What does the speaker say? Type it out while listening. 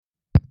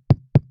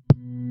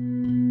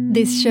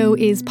This show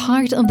is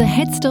part of the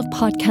Head Stuff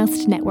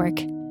Podcast Network.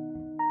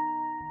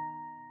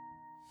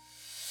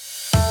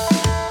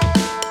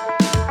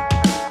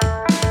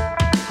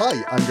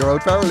 Hi, I'm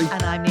Gerard Farrelly.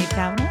 And I'm Niamh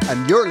Kavanagh.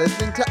 And you're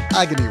listening to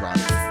Agony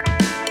Rants.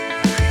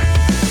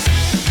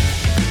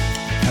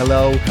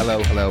 Hello.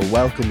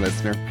 Welcome,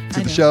 listener,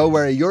 to the show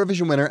where a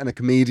Eurovision winner and a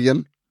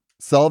comedian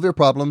solve your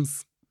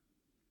problems.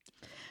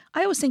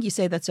 I always think you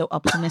say that so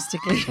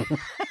optimistically.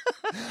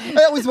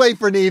 I always wait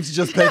for Niamh to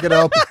just pick it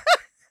up.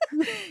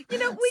 You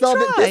know, we Solve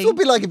try. it. This would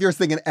be like if you're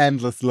singing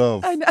Endless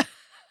Love. I know.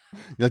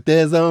 You're like,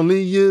 there's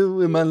only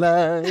you in my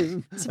life.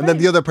 And then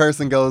the other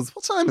person goes,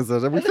 what time is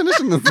it? Are we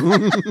finishing this?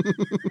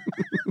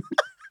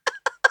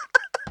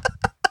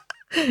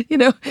 You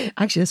know,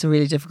 actually, that's a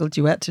really difficult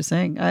duet to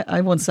sing.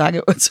 I once sang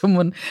it with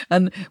someone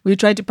and we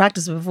tried to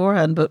practice it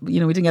beforehand, but, you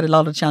know, we didn't get a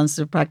lot of chance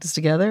to practice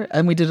together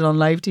and we did it on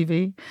live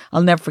TV.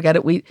 I'll never forget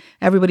it.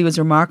 Everybody was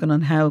remarking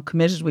on how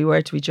committed we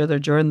were to each other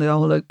during the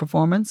whole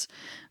performance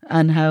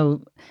and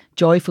how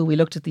joyful we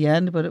looked at the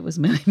end, but it was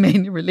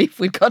mainly relief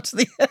we got to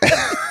the end.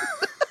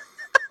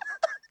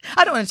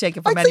 I don't want to take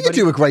it from anybody. I think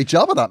you do a great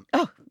job of that.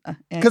 Oh,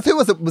 because who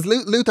was it? Was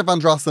Luther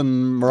Vandross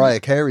and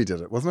Mariah Carey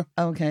did it, wasn't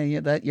it? Okay,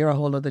 yeah, you're a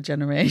whole other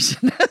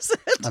generation.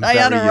 I'm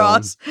Diana very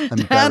Ross. young.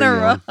 Diana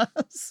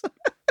Ross.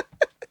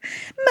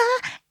 My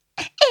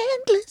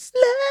endless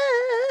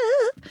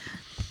love.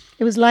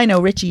 It was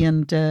Lionel Richie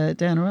and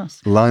Diana Ross.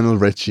 Lionel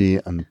Richie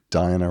and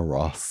Diana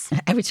Ross.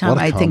 Every time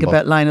I think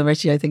about Lionel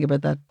Richie, I think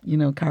about that, you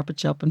know, carpet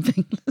shop in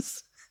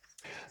Finglas.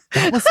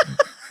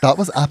 That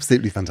was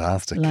absolutely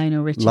fantastic.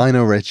 Lionel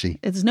Richie.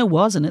 There's no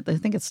was in it. I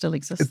think it still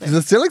exists. Does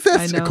it still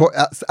exist? I know.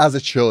 As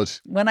it should.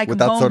 When I come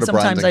home, sort of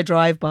sometimes branding. I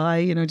drive by,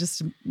 you know, just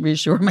to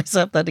reassure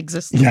myself that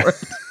exists in the world.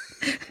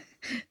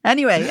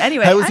 Anyway.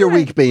 How's your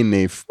week been,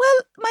 Niamh? Well,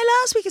 my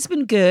last week has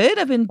been good.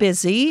 I've been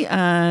busy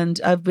and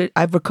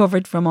I've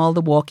recovered from all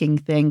the walking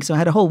thing. So I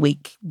had a whole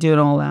week doing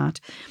all that.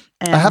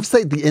 I have to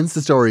say the Insta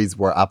stories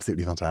were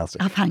absolutely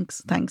fantastic. Oh,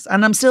 thanks.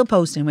 And I'm still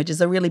posting, which is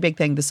a really big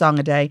thing, the song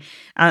a day.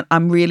 And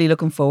I'm really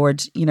looking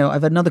forward, you know,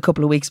 I've another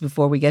couple of weeks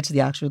before we get to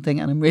the actual thing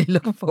and I'm really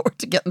looking forward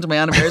to getting to my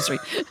anniversary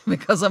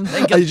because I'm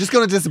thinking... Are you just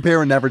going to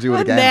disappear and never do it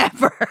again?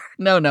 Never.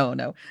 No. No, I'm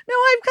kind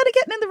of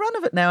getting in the run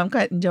of it now. I'm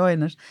quite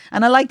enjoying it.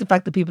 And I like the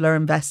fact that people are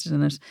invested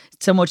in it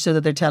so much so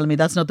that they're telling me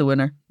that's not the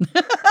winner.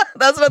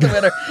 That's not the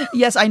winner.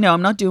 Yes, I know.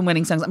 I'm not doing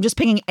winning songs. I'm just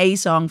picking a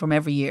song from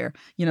every year.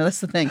 You know, that's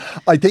the thing.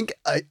 I think...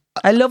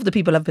 I love that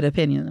people have an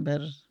opinion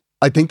about it.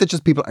 I think that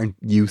just people aren't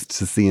used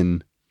to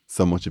seeing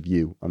so much of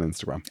you on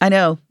Instagram. I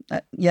know.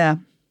 Yeah.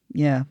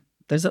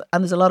 There's a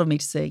lot of me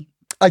to see.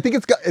 I think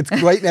it's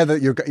great now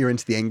that you're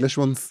into the English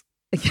ones.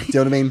 Do you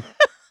know what I mean?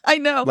 I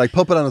know. Like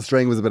Puppet on a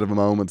String was a bit of a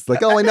moment. It's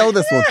like, oh, I know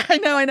this one.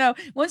 I know.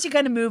 Once you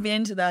kind of move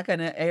into that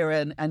kind of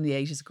era and the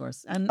 80s, of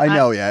course. And I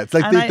know, yeah. It's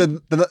like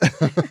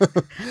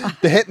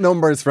the hit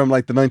numbers from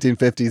like the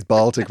 1950s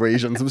Baltic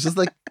regions. It was just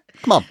like,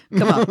 come on.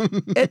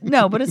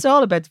 No, but it's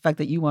all about the fact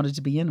that you wanted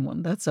to be in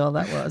one. That's all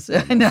that was.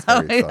 I know.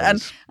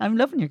 And I'm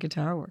loving your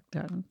guitar work,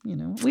 darling. You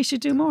know, we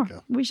should do more.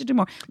 We should do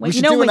more. We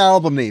should do an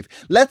album, Niamh.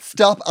 Let's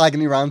stop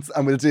Agony Rants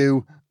and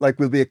we'll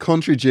be a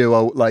country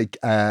duo like,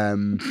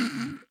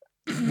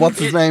 what's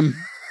his name?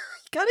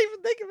 Can't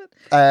even think of it.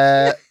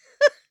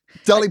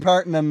 Dolly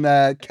Parton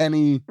and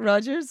Kenny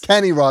Rogers.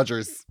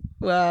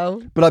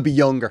 Wow. But I'd be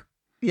younger.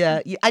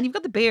 Yeah, and you've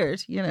got the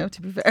beard, you know, to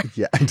be fair.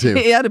 Yeah, I do.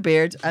 He had a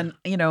beard and,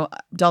 you know,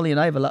 Dolly and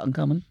I have a lot in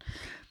common.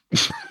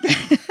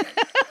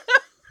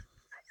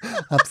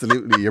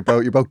 Absolutely. You're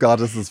both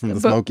goddesses from the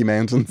Smoky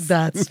Mountains.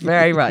 That's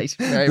very right.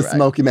 The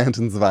Smoky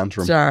Mountains of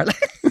Antrim. Charlie.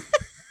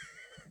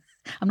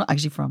 I'm not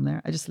actually from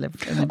there. I just live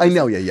in I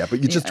know, yeah,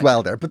 but you just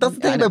dwell there. But that's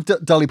the thing about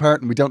Dolly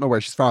Parton. We don't know where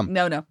she's from.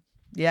 No.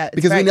 Yeah.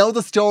 Because we know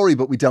the story,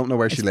 but we don't know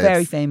where she lives.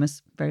 Very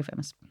famous. Very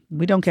famous.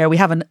 We don't care. We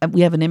have an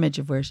image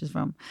of where she's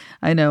from.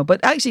 I know. But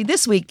actually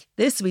this week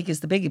is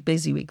the big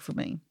busy week for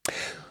me.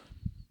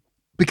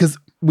 Because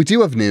we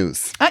do have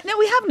news. No,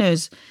 we have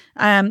news.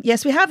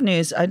 Yes, we have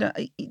news. I don't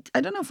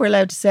know if we're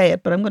allowed to say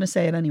it, but I'm going to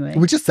say it anyway.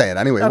 We just say it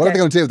anyway. Okay. What are they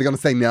going to do? They're going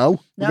to say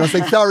no? They're going to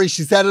say, sorry,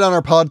 she said it on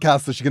our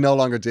podcast, so she can no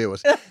longer do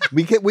it.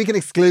 We can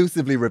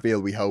exclusively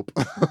reveal, we hope.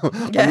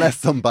 Unless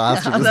some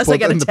bastard just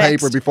put it in the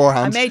paper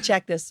beforehand. I may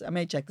check this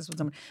with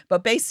someone.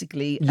 But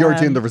basically... You're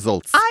doing the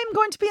results. I'm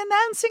going to be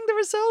announcing the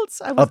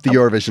results. Of the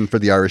Eurovision for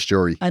the Irish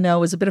jury. I know. I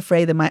was a bit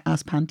afraid they might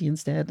ask Panty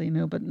instead, you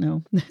know, but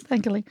no.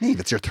 Thankfully. Hey,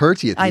 it's your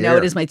 30th year. I know,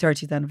 it is my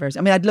 30th anniversary.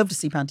 I mean, I'd love to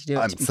see Panty do it.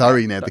 I'm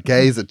sorry now, the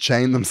gays had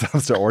chained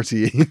themselves to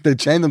RTE. They'd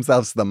chained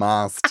themselves to the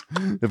mast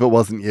if it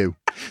wasn't you.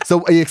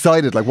 So are you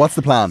excited? Like, what's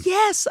the plan?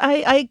 Yes,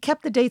 I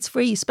kept the dates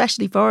free,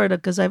 especially for it,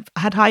 because I've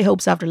had high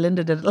hopes after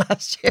Linda did it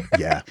last year.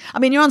 Yeah. I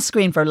mean, you're on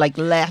screen for like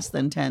less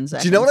than 10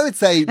 seconds. Do you know what I would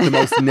say the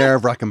most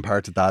nerve-wracking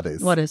part of that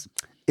is? What is?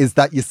 Is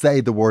that you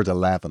say the word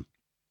 11.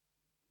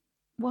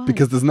 Why?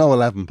 Because there's no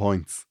 11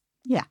 points.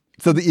 Yeah.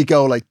 So that you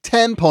go like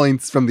 10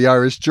 points from the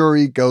Irish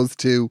jury goes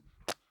to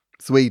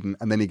Sweden,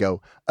 and then you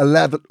go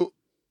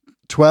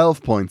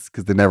 12 points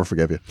because they never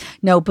forgive you.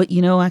 No, but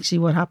you know actually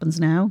what happens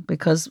now,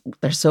 because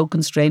they're so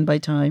constrained by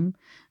time,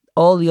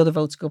 all the other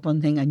votes go up on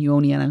thing and you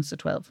only announce the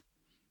 12.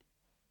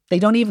 They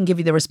don't even give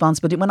you the response.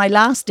 But when I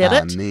last did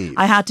it, Niamh.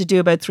 I had to do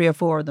about 3 or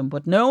 4 of them.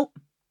 But no,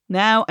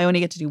 now I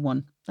only get to do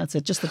one. That's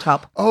it, just the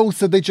top. Oh,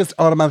 so they just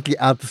automatically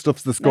add the stuff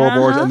to the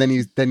scoreboard, Uh-huh. and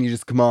then you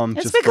just come on.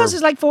 It's just because for...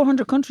 there's like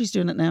 400 countries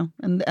doing it now,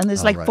 and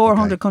there's like right,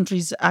 400 okay.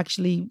 countries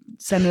actually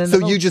sending in. So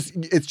the you votes. just,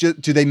 it's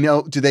just,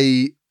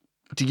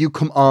 do you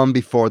come on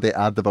before they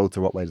add the votes,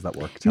 or what way does that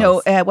work? Tell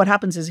No, us. what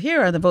happens is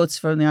here are the votes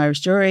from the Irish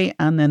jury,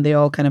 and then they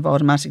all kind of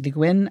automatically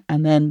go in,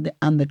 and then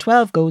the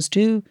 12 goes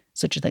to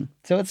such a thing.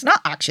 So it's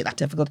not actually that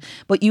difficult,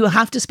 but you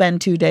have to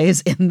spend 2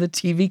 days in the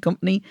TV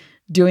company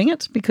doing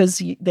it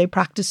because they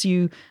practice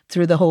you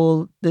through the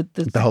whole the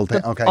whole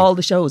thing. Okay. all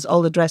the shows,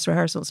 all the dress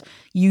rehearsals.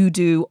 You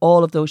do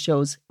all of those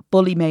shows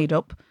fully made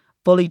up,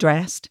 fully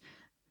dressed.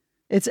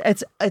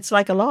 It's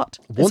like a lot.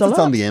 Once a it's lot.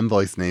 on the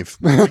invoice,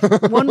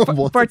 Niamh. One for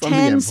Once it's on the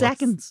 10 invoice.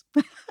 seconds.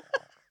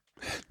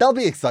 That'll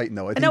be exciting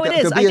though. I think know it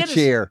there'll is. be I a did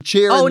it.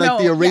 cheer Oh, in like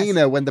the no,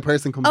 arena when the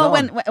person comes Oh,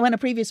 on. when a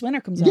previous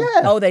winner comes on.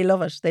 Yeah. Oh, they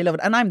love it. They love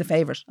it. And I'm the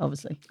favourite,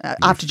 obviously.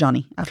 After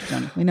Johnny.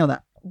 We know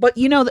that. But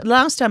you know, the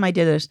last time I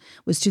did it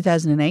was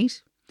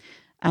 2008.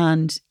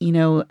 And, you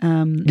know...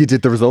 You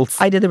did the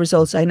results. I did the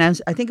results. I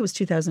announced, I think it was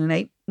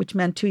 2008, which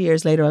meant 2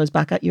 years later I was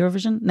back at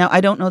Eurovision. Now,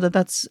 I don't know that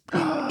that's... do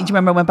you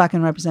remember I went back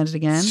and represented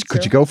again?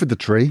 Could you go for the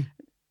tree?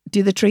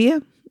 Do the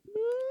trio?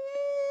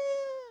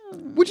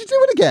 Would you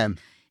do it again?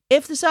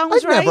 If the song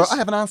was right... I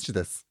haven't asked you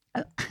this.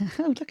 Oh,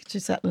 look at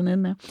you settling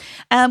in now.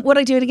 Would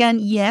I do it again?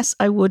 Yes,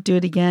 I would do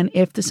it again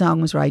if the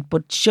song was right.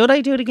 But should I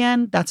do it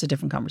again? That's a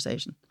different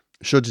conversation.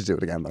 Should you do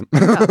it again then?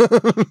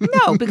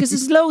 No, because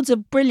there's loads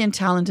of brilliant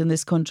talent in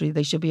this country.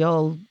 They should be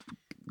all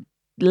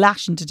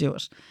lashing to do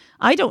it.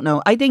 I don't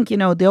know. I think, you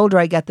know, the older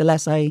I get, the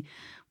less I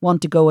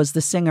want to go as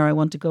the singer. I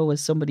want to go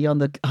as somebody on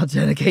the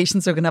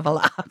delegation so I can have a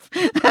laugh.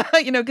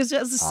 You know, because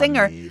as a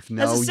singer,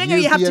 Niamh,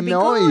 you have to be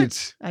annoyed. good.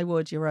 I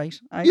would, you're right.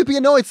 You'd be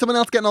annoyed. Someone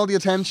else getting all the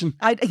attention.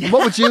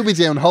 What would you be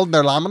doing? Holding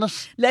their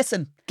laminate?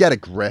 Listen, Get a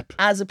grip.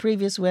 as a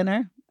previous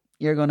winner,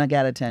 you're going to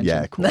get attention.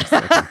 Yeah, of course.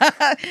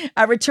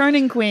 A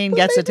returning queen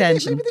gets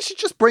attention. Maybe they should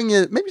just bring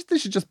you. Maybe they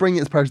should just bring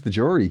you as part of the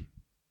jury,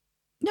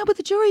 No, but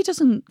the jury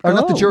doesn't or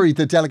not the go. jury,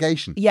 the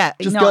delegation. Yeah,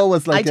 just no, go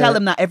as like. I tell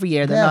them that every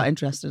year. They're Yeah. not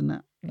interested in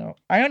that. No,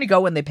 I only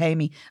go when they pay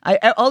me.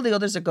 All the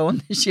others are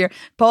going this year.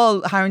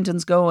 Paul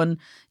Harrington's going.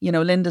 You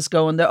know, Linda's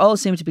going. They all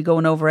seem to be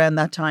going over around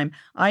that time.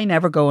 I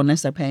never go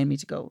unless they're paying me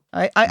to go.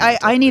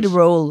 I need a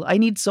role. I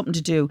need something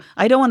to do.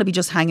 I don't want to be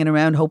just hanging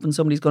around hoping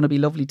somebody's going to be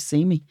lovely to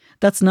see me.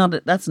 That's not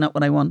it. That's not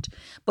what I want.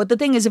 But the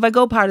thing is, if I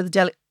go part of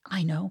the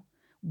I know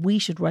we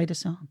should write a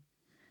song,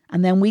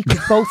 and then we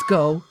could both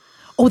go.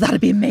 Oh, that'd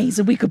be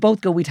amazing. We could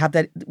both go. We'd have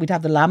the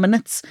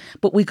laminates,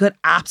 but we could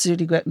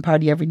absolutely go out and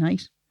party every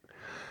night.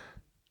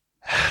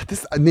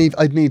 Niamh,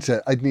 I'd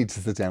need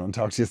to sit down and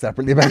talk to you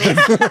separately about this.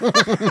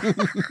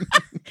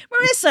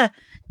 Marissa,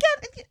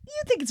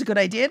 you think it's a good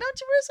idea,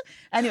 don't you, Marissa?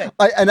 Anyway,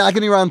 An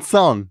Agony Rant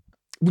song.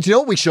 Do you know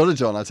what we should have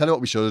done? I'll tell you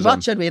what we should have done.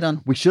 what should we have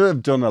done? We should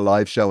have done a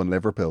live show in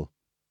Liverpool.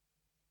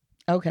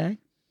 Okay.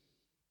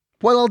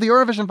 While all the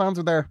Eurovision fans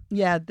were there.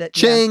 Yeah.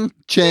 Ching,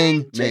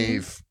 ching,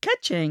 Ching. Niamh.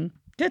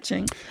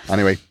 Catching.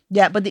 Anyway.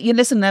 Yeah, but you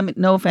listen,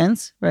 no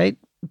offense, right?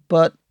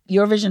 But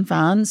Eurovision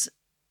fans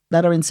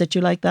that are in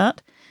situ like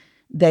that,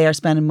 they are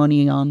spending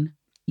money on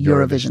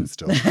Eurovision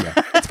stuff. Yeah.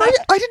 It's very,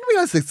 I didn't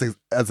realise it's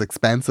as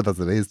expensive as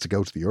it is to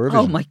go to the Eurovision.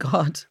 Oh my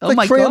God. It's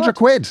like 300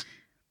 quid.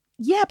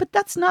 Yeah, but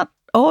that's not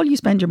all you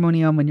spend your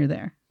money on when you're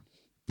there.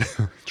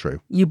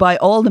 True. You buy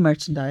all the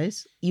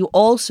merchandise. You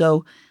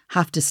also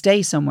have to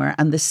stay somewhere.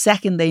 And the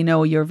second they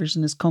know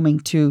Eurovision is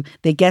coming to,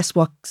 they guess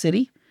what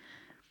city.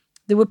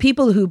 There were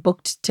people who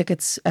booked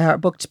tickets,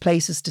 booked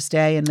places to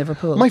stay in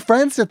Liverpool. My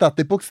friends did that.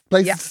 They booked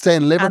places to stay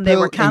in And they Liverpool,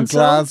 were in cancelled.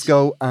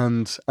 Glasgow,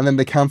 and then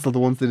they cancelled the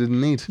ones they didn't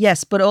need.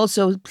 Yes, but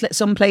also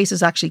some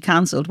places actually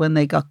cancelled when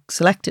they got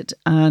selected.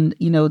 And,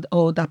 you know,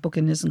 that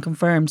booking isn't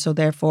confirmed. So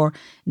therefore,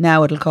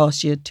 now it'll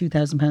cost you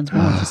 £2,000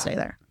 more to stay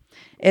there.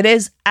 It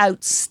is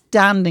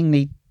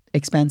outstandingly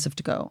expensive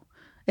to go.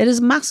 It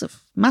is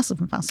massive.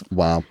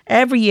 Wow.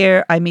 Every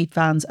year I meet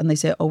fans and they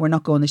say, oh, we're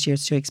not going this year,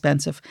 it's too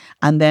expensive.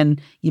 And then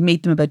you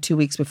meet them about 2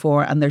 weeks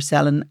before and they're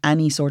selling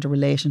any sort of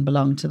relation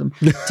belonging to them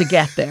to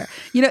get there.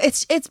 You know,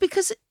 it's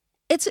because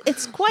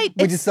it's quite...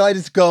 We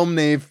decided to go,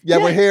 Niamh. Yeah,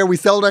 we're here. We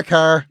sold our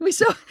car.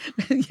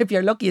 If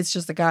you're lucky, it's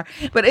just a car.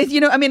 But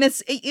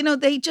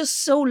they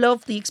just so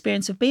love the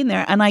experience of being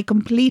there, and I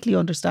completely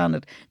understand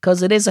it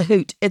because it is a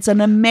hoot. It's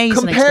an amazing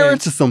Compare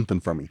experience. it to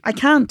something for me. I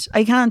can't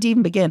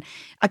even begin.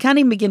 I can't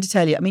even begin to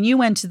tell you. I mean, you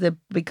went to the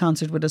big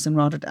concert with us in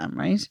Rotterdam,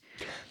 right?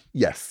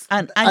 Yes,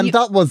 and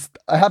that was.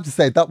 I have to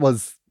say that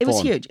was. It was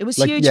fun. huge. It was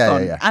Like, huge yeah,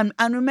 fun. yeah, yeah.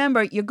 And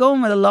remember, you're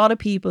going with a lot of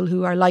people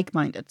who are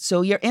like-minded.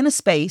 So you're in a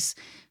space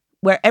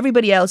where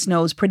everybody else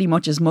knows pretty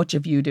much as much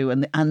of you do.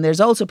 And there's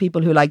also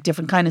people who like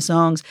different kind of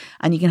songs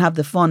and you can have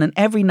the fun. And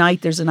every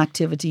night there's an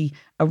activity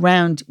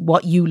around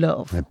what you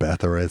love. I bet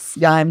there is.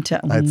 Yeah, I'd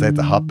say it's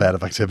a hotbed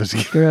of activity.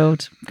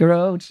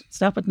 Garode.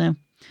 Stop it now.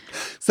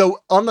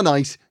 So on the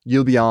night,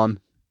 you'll be on.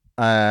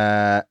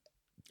 I'll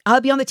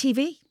be on the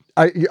TV.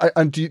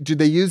 And do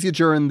they use you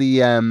during the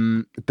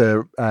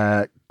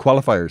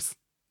qualifiers,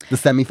 the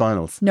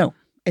semi-finals? No.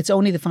 It's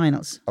only the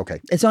finals. Okay.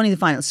 It's only the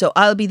finals. So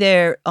I'll be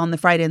there on the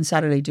Friday and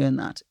Saturday doing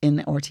that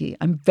in RT.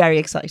 I'm very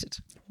excited.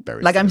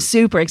 I'm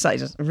super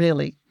excited,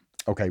 really.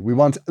 Okay, we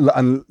want,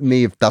 and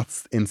Niamh,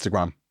 that's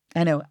Instagram.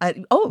 I know.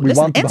 We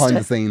want the behind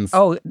the scenes.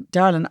 Oh,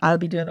 darling, I'll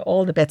be doing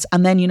all the bits.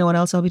 And then you know what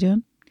else I'll be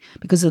doing?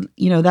 Because,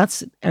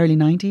 that's early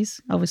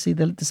 90s. Obviously,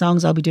 the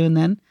songs I'll be doing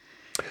then.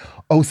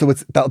 Oh, so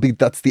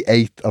that's the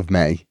 8th of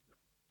May.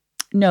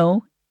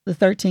 No, the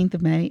 13th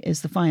of May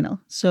is the final.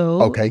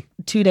 So okay.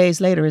 2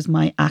 days later is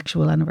my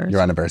actual anniversary.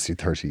 Your anniversary,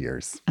 30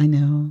 years. I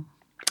know.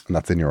 And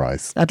that's in your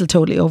eyes. That'll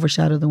totally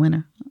overshadow the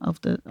winner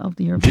of the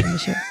Eurovision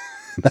this year.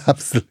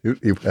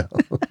 Absolutely will.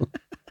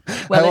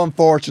 Well, how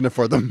unfortunate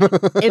for them.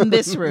 In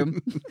this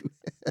room.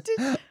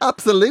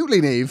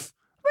 Absolutely, Niamh.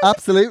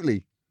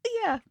 Absolutely.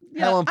 Yeah.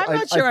 I'm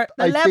not sure.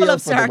 The level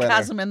of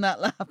sarcasm in that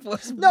laugh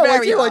was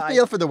very high. I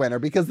feel for the winner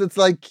because it's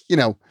like,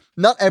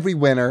 not every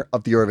winner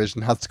of the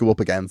Eurovision has to go up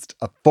against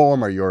a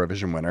former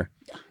Eurovision winner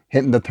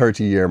hitting the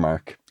 30-year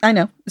mark. I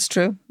know. It's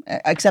true.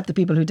 Except the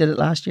people who did it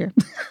last year.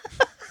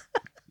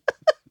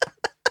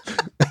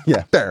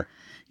 Yeah, fair.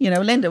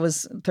 Linda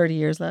was 30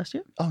 years last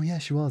year. Oh, yeah,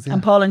 she was, yeah.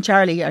 And Paul and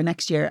Charlie are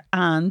next year.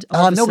 And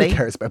obviously... nobody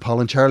cares about Paul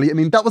and Charlie. I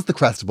mean, that was the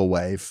crest of a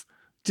wave.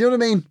 Do you know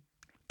what I mean?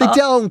 They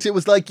don't. It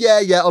was like,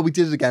 we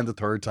did it again the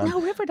third time.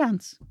 No,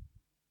 Riverdance.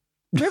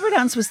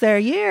 Riverdance was their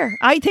year.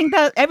 I think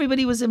that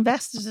everybody was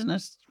invested in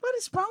it. What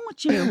is wrong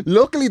with you?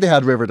 Luckily, they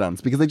had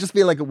Riverdance because I just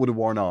feel like it would have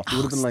worn off. It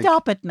would have been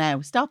Stop it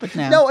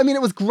now. No, I mean,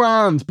 it was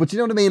grand, but you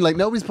know what I mean? Like,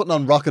 nobody's putting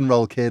on Rock and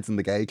Roll Kids in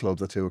the gay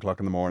clubs at 2:00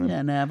 in the morning.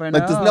 You never know.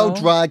 Like, there's no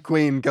drag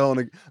queen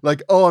going,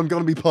 like, oh, I'm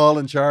going to be Paul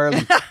and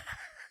Charlie.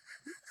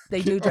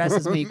 They do dress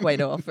as me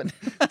quite often.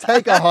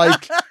 Take a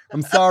hike.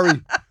 I'm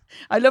sorry.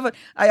 I love it.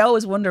 I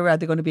always wonder whether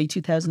they're going to be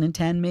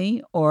 2010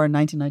 me or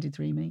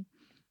 1993 me.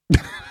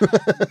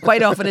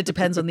 Quite often it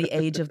depends on the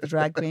age of the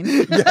drag queen.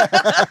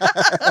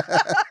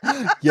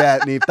 Yeah,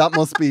 Niamh, that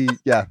must be,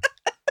 yeah.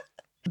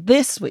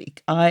 This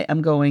week I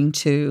am going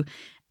to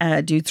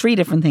do 3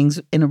 different things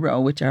in a row,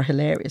 which are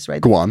hilarious,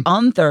 right? Go on.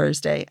 On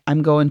Thursday,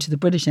 I'm going to the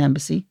British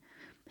Embassy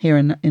here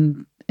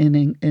in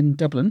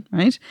Dublin,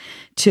 right?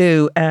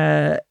 To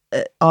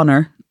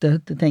honour the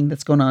thing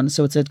that's going on.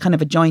 So it's a kind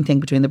of a joint thing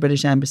between the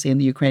British Embassy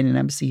and the Ukrainian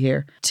Embassy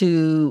here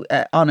to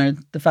honour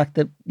the fact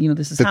that,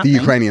 this is happening. That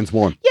the Ukrainians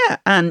won. Yeah,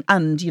 and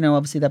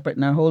obviously that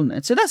Britain are holding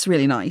it. So that's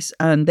really nice.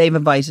 And they've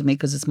invited me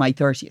because it's my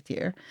 30th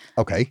year.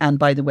 Okay. And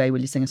by the way,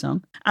 will you sing a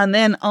song? And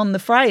then on the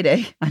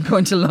Friday, I'm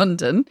going to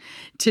London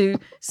to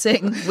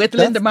sing with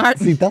Linda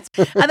Martin.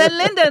 And then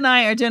Linda and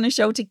I are doing a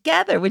show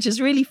together, which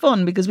is really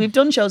fun because we've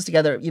done shows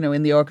together,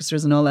 in the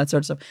orchestras and all that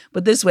sort of stuff.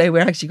 But this way,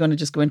 we're actually going to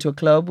just go into a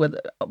club with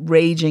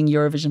raging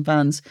Eurovision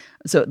fans.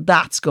 So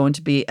that's going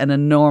to be an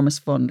enormous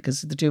fun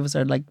because the two of us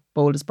are like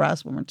bold as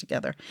brass when we're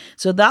together.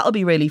 So that'll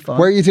be really fun.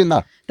 Where are you doing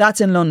that?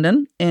 That's in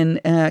London.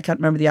 I can't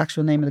remember the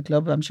actual name of the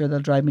club. I'm sure they'll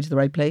drive me to the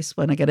right place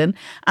when I get in.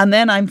 And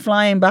then I'm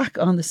flying back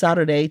on the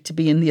Saturday to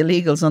be in the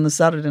Illegals on the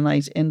Saturday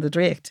night in the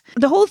Dracht.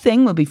 The whole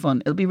thing will be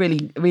fun. It'll be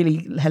really,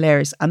 really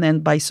hilarious. And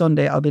then by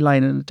Sunday, I'll be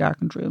lying in a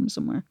darkened room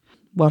somewhere.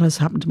 What has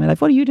happened to my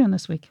life? What are you doing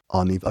this week? Oh,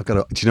 Niamh,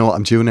 do you know what?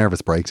 I'm due a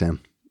nervous breakdown.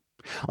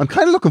 I'm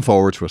kind of looking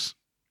forward to it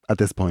at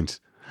this point.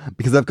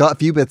 Because I've got a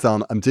few bits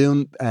on. I'm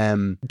doing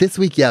this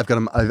week. Yeah,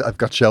 I've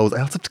got shows.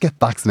 I also have to get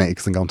vaccinated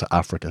because I'm going to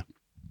Africa.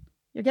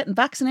 You're getting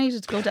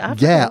vaccinated to go to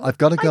Africa? Yeah, I've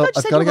got to go. I thought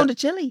you said you were going to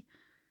Chile.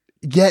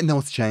 Yeah, no,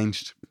 it's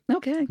changed.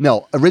 Okay.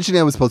 No, originally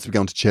I was supposed to be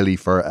going to Chile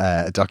for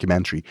a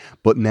documentary,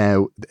 but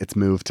now it's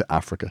moved to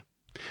Africa.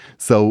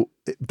 So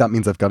that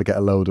means I've got to get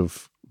a load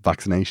of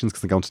vaccinations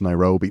because I'm going to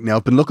Nairobi. Now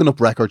I've been looking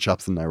up record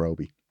shops in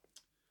Nairobi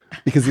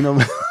because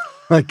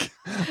like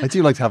I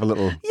do like to have a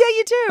little. Yeah,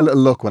 you do. A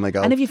little look when I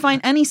go. And if you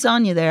find any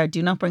Sonia there,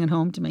 do not bring it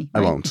home to me.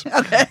 Right? I won't.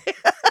 Okay.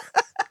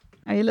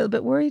 Are you a little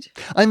bit worried?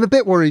 I'm a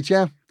bit worried,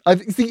 yeah. I'm,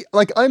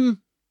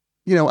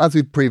 as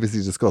we've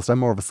previously discussed, I'm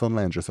more of a sun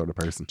lounger sort of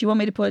person. Do you want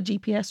me to put a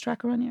GPS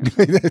tracker on you? I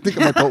think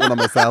I might put one on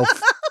myself.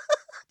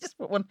 Just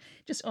put one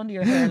just under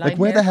your hairline. Like,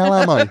 where the hell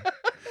am I?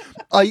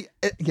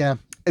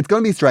 It's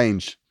going to be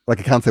strange. Like,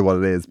 I can't say what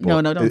it is, but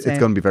no, don't say it's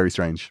going to be very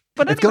strange.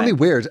 But it's going to be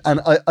weird. And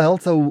I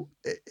also,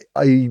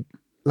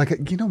 like,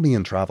 me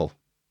and travel.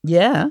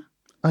 Yeah.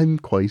 I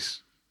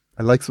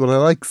likes what I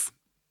likes.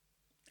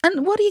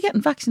 And what are you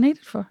getting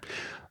vaccinated for?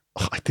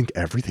 Oh, I think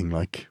everything,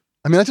 like.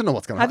 I mean, I don't know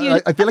what's going to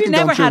happen. I feel like you've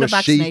never had a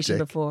vaccination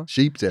before?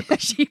 Sheep dip.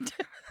 Sheep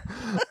dip.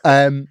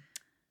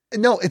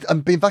 No, I'm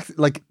being vaccinated,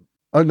 like,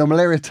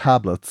 malaria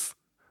tablets.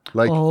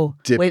 Like,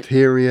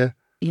 diphtheria.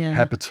 Yeah.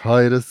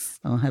 Hepatitis.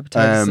 Oh,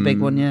 hepatitis is a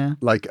big one, yeah.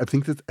 Like, I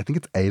think it's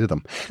 8 of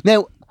them.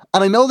 Now,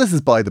 and I know this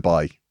is by the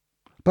by,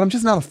 but I'm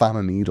just not a fan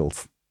of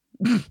needles.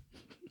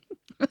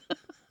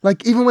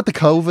 Like, even with the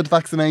COVID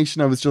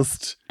vaccination, I was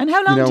just... And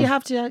how long do you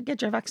have to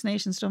get your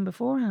vaccinations done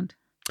beforehand?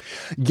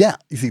 Yeah,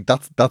 you see,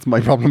 that's my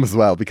problem as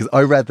well, because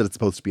I read that it's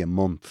supposed to be a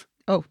month.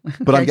 Oh.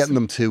 But I'm getting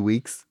them 2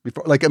 weeks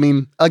before. Like, I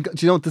mean, do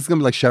you know what? This is going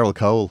to be like Cheryl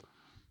Cole.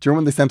 Do you remember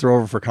when they sent her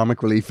over for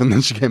comic relief and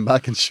then she came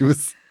back and she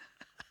was...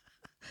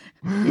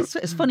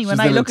 It's funny when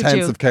I look at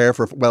you. Intensive care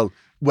for... Well,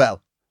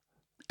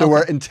 there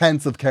were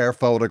intensive care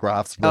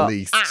photographs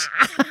released.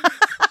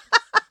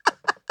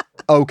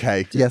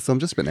 Okay. Yeah, so I'm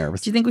just a bit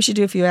nervous. Do you think we should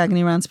do a few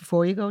agony rants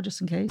before you go, just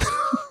in case?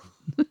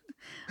 Do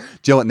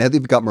you know what? Now that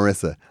you've got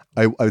Marissa,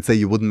 I would say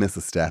you wouldn't miss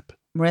a step.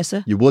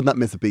 Marissa? You would not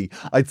miss a beat.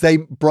 I'd say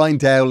Brian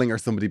Dowling or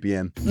somebody be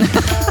in.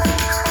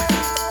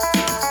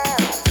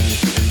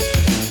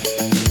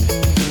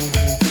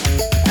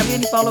 Have you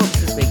any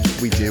follow-ups this week?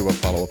 We do have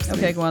follow-ups.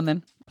 Okay, go on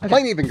then. Hi,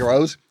 Niamh and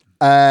Garrod.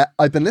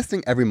 I've been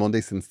listening every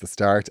Monday since the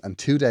start, and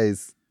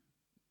today's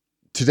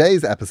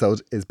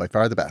episode is by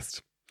far the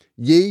best.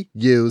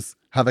 Yous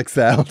have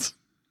excelled.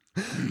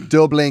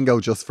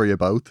 Dublingo just for you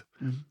both.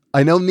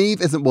 I know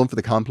Niamh isn't one for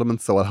the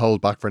compliments, so I'll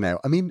hold back for now.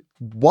 I mean,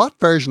 what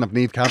version of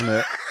Niamh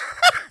Kavanagh?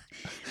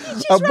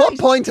 At what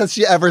point has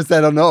she ever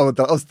said, "Oh no,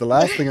 that's the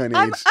last thing I need"?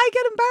 I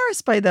get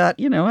embarrassed by that,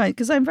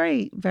 because I'm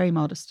very, very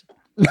modest.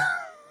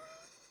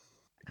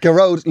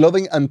 Garrod,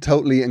 loving and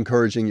totally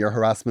encouraging your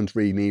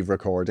harassment-free Niamh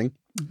recording.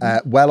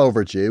 Well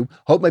overdue.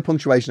 Hope my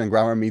punctuation and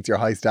grammar meets your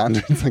high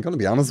standards. I'm going to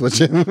be honest with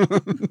you.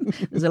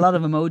 There's a lot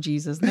of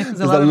emojis, isn't it?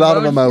 There's a lot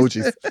of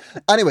emojis.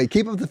 Anyway,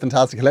 keep up the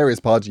fantastic, hilarious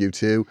pod, you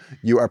two.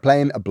 You are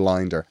playing a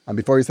blinder. And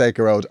before you say it,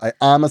 Garrod, I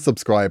am a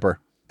subscriber.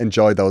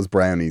 Enjoy those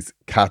brownies.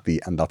 Kathy,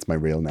 and that's my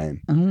real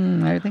name.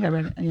 I think I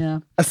read it, yeah.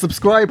 A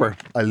subscriber.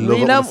 I love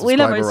it when a We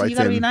love her, subscriber so you writes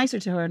got to be in. nicer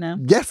to her now.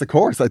 Yes, of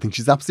course. I think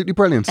she's absolutely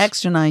brilliant.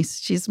 Extra nice.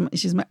 She's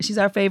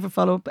our favourite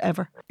follow-up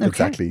ever. Okay,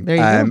 Exactly. there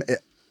you go.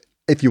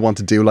 If you want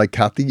to do like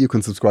Kathy, you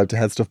can subscribe to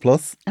Headstuff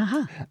Plus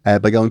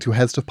by going to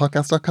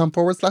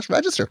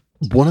headstuffpodcast.com/register.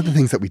 One of the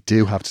things that we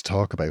do have to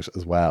talk about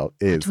as well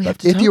is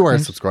that if you are a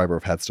subscriber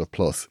of Headstuff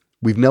Plus,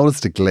 we've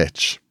noticed a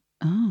glitch.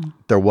 Oh.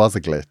 There was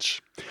a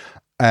glitch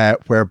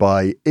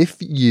whereby if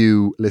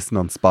you listen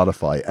on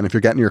Spotify and if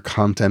you're getting your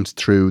content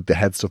through the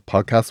Headstuff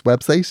Podcast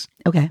website,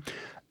 Okay.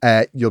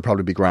 You'll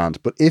probably be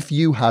grand. But if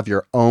you have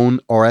your own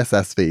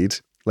RSS feed,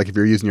 like if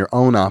you're using your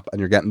own app and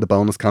you're getting the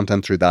bonus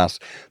content through that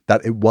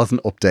it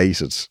wasn't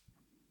updated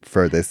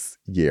for this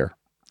year.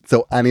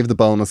 So any of the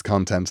bonus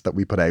content that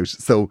we put out.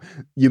 So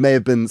you may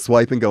have been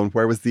swiping going,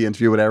 where was the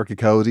interview with Erica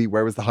Cody?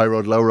 Where was the High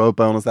Road, Low Road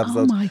bonus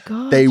episode? Oh my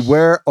God. They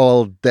were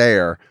all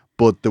there,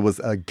 but there was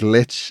a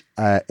glitch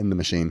in the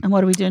machine. And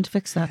what are we doing to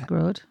fix that,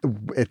 Grod?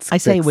 It's I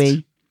say fixed.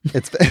 we.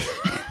 It's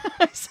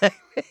I say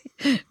we.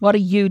 What are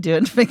you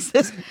doing to fix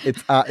this?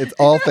 It's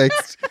all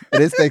fixed.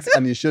 It is fixed,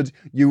 and if you're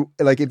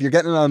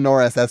getting it on an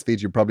RSS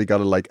feed, you've probably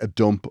got a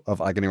dump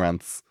of Agony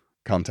Rants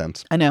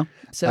content. I know.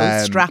 So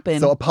strap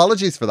in. So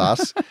apologies for that.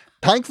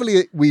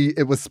 Thankfully,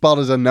 it was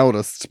spotted and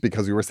noticed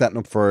because we were setting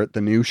up for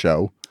the new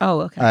show.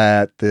 Oh,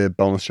 okay. The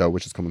bonus show,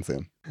 which is coming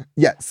soon.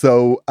 Yeah,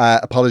 so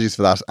apologies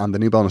for that, and the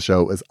new bonus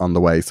show is on the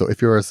way. So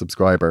if you're a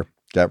subscriber,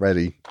 get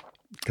ready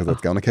because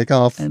it's going to kick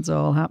off. It's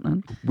all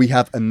happening. We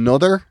have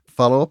another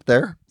follow-up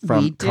there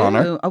from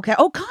Connor. Okay.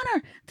 Oh,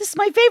 Connor. This is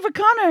my favourite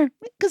Connor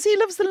because he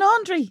loves the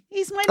laundry.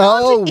 He's my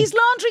laundry. He's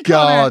laundry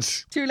Connor. God.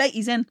 Too late.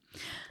 He's in.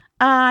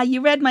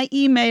 You read my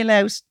email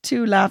out.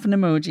 2 laughing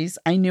emojis.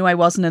 I knew I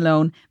wasn't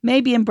alone.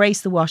 Maybe embrace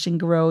the washing,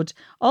 Garrod.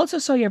 Also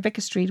saw your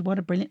Vicar Street. What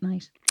a brilliant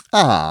night.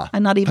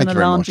 And not even thank a you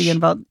very laundry much.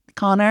 involved.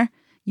 Connor,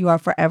 you are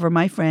forever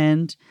my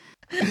friend.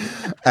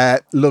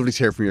 Lovely to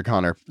hear from you,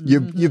 Connor.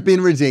 You've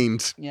been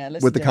redeemed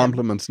with the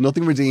compliment.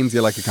 Nothing redeems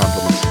you like a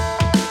compliment.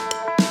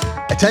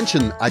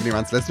 Attention, Agony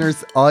Rants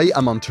listeners. I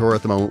am on tour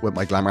at the moment with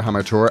my Glamour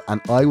Hammer tour, and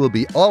I will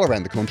be all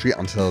around the country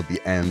until the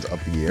end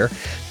of the year.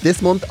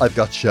 This month, I've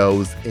got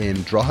shows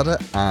in Drogheda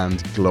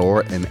and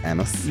Glore in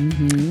Ennis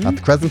at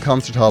the Crescent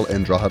Concert Hall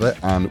in Drogheda,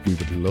 and we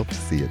would love to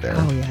see you there.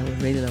 Oh yeah,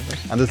 we'd really love it.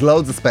 And there's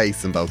loads of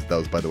space in both of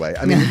those, by the way.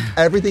 I mean,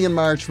 everything in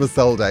March was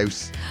sold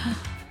out.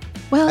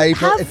 Well,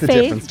 April, have it's a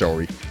faith. different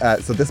story.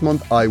 So this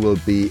month I will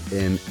be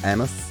in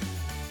Ennis.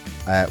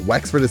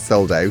 Wexford is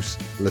sold out.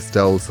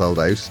 Listowel sold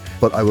out.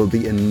 But I will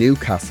be in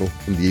Newcastle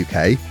in the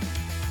UK.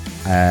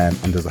 And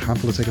there's a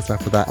handful of tickets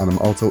left for that. And I'm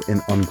also in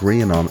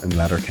Ongrianon in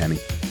Letterkenny.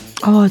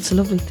 Oh, it's a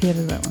lovely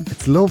theatre, that one.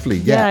 It's lovely,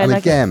 Yeah, I and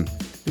like again,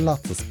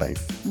 lots of space.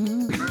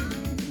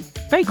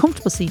 Very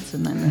comfortable seats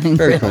and everything.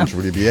 Very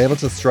comfortable. You'll be able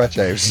to stretch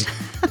out.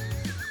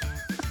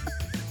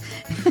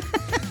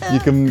 You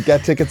can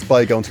get tickets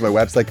by going to my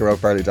website,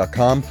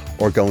 garrodfarley.com,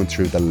 or going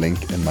through the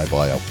link in my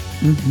bio.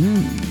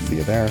 See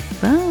you there.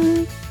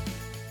 Bye.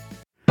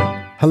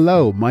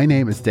 Hello, my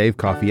name is Dave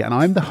Coffey and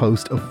I'm the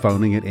host of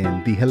Phoning It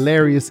In, the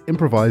hilarious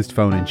improvised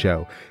phone-in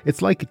show.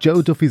 It's like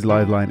Joe Duffy's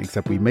Live Line,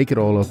 except we make it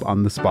all up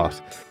on the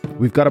spot.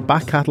 We've got a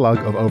back catalogue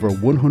of over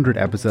 100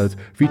 episodes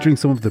featuring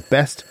some of the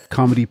best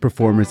comedy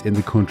performers in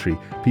the country.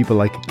 People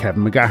like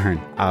Kevin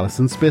McGahern,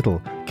 Alison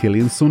Spittle,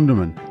 Killian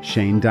Sunderman,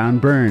 Shane Dan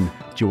Byrne,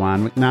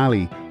 Joanne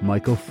McNally,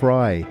 Michael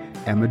Fry,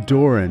 Emma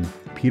Doran,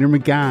 Peter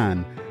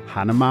McGann,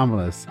 Hannah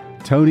Mamelas,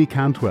 Tony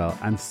Cantwell,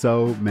 and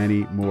so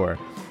many more.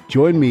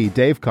 Join me,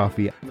 Dave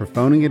Coffey, for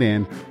Phoning It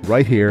In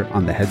right here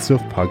on the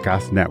Headstuff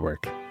Podcast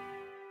Network.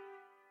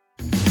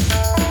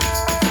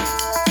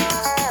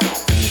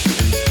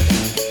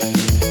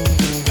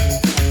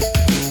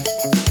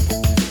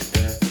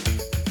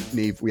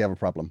 Niamh, we have a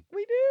problem.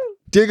 We do.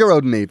 Dear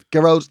Garrod and Niamh,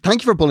 Garrod,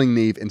 thank you for bullying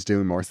Niamh into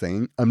doing more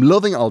singing. I'm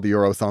loving all the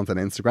Euro songs on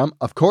Instagram.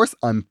 Of course,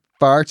 I'm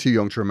far too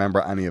young to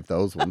remember any of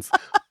those ones.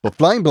 But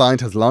Flying Blind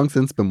has long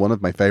since been one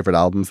of my favourite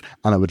albums,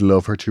 and I would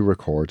love her to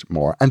record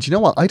more. And you know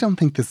what? I don't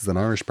think this is an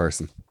Irish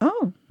person.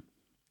 Oh,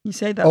 you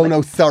say that. Oh, like-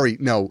 no, sorry.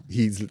 No,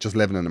 he's just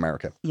living in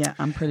America. Yeah,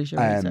 I'm pretty sure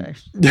he's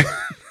Irish. Um,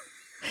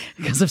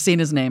 Because I've seen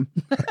his name.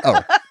 Oh.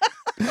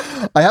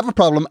 I have a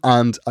problem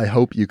and I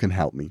hope you can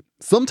help me.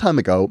 Some time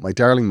ago, my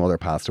darling mother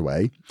passed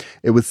away.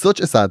 It was such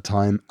a sad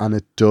time and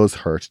it does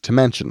hurt to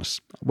mention it.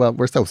 Well,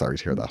 we're so sorry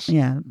to hear that.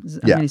 Yeah, I'm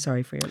Yeah. really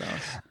sorry for your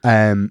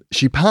loss.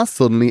 She passed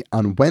suddenly,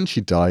 and when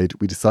she died,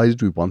 we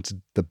decided we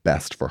wanted the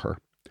best for her.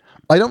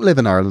 I don't live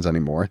in Ireland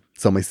anymore,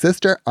 so my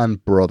sister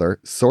and brother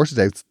sorted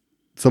out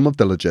some of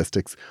the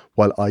logistics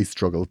while I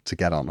struggled to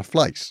get on a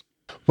flight.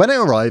 When I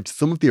arrived,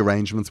 some of the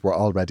arrangements were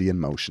already in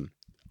motion.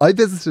 I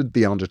visited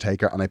the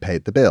undertaker and I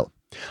paid the bill.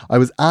 I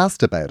was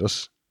asked about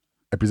it,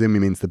 I presume he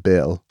means the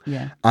bill,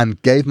 Yeah.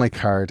 and gave my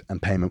card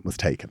and payment was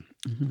taken.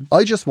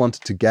 I just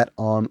wanted to get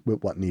on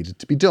with what needed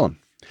to be done.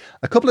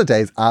 A couple of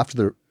days after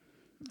the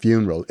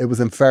funeral, it was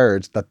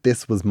inferred that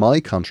this was my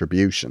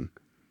contribution,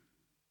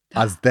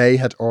 as they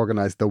had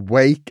organised the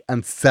wake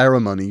and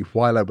ceremony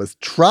while I was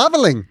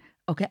travelling.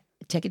 Okay,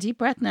 take a deep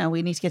breath now.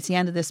 We need to get to the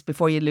end of this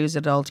before you lose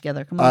it all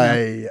together. Come on.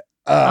 now.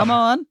 Come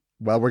on.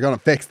 Well, we're going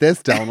to fix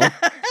this, Donald.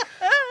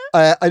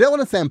 I don't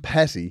want to sound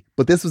petty,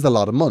 but this was a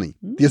lot of money.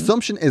 The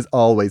assumption is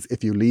always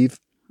if you leave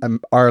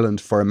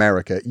Ireland for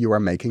America, you are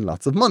making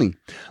lots of money.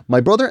 My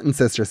brother and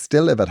sister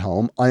still live at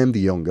home. I am the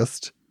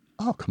youngest.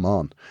 Oh, come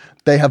on.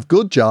 They have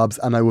good jobs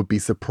and I would be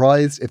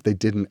surprised if they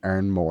didn't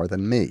earn more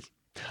than me.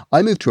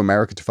 I moved to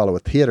America to follow a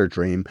theatre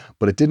dream,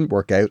 but it didn't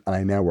work out and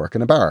I now work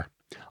in a bar.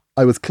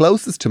 I was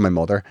closest to my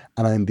mother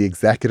and I am the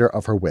executor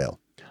of her will.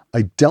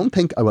 I don't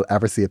think I will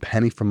ever see a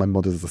penny from my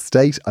mother's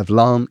estate. I've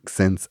long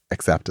since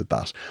accepted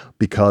that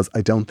because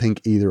I don't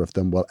think either of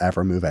them will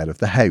ever move out of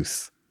the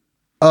house.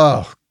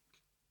 Oh,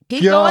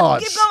 Keep God.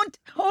 going. Keep going.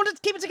 Hold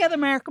it. Keep it together,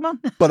 Mare. Come on.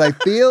 but I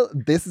feel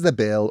this is a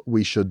bill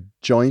we should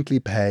jointly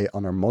pay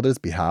on our mother's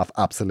behalf,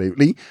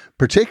 absolutely,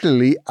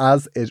 particularly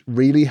as it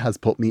really has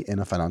put me in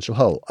a financial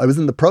hole. I was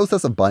in the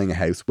process of buying a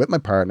house with my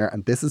partner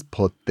and this has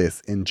put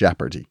this in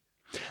jeopardy.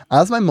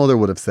 As my mother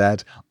would have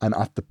said, I'm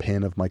at the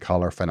pin of my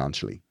collar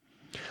financially.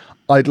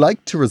 I'd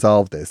like to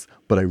resolve this,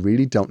 but I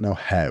really don't know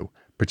how,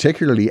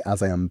 particularly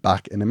as I am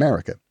back in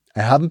America.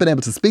 I haven't been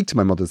able to speak to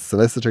my mother's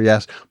solicitor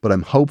yet, but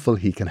I'm hopeful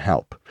he can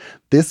help.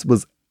 This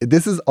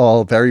is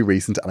all very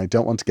recent and I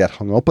don't want to get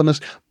hung up on it,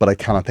 but I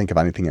cannot think of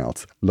anything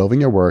else. Loving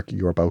your work,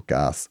 you're about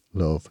gas.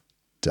 Love,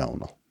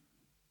 Donal.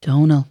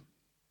 Donal.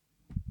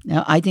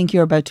 Now, I think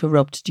you're about to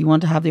erupt. Do you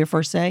want to have your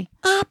first say?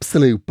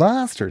 Absolute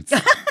bastards.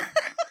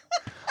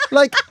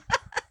 Like,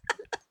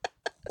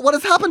 what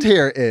has happened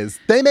here is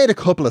they made a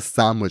couple of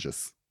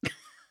sandwiches.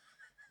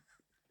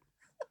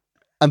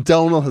 And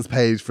Donal has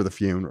paid for the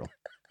funeral.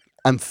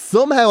 And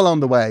somehow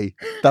along the way,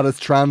 that is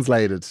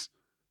translated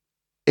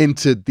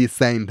into the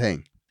same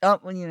thing. Oh,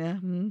 well, yeah.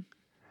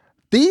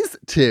 These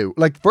two,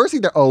 like, firstly,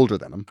 they're older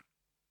than him.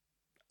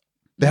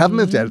 They haven't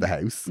moved out of the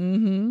house.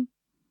 Mm-hmm.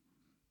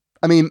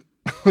 I mean,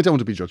 I don't want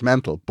to be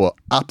judgmental, but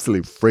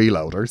absolute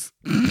freeloaders.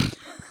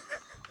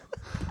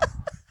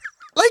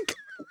 Like,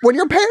 when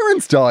your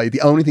parents die,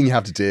 the only thing you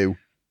have to do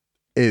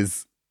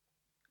is,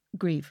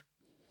 Grieve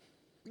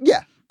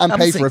yeah, and pay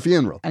Obviously. for a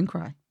funeral. and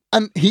cry.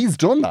 And he's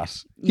done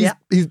that. Yeah.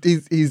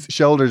 He's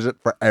shouldered it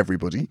for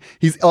everybody.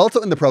 He's also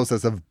in the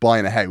process of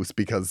buying a house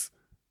because,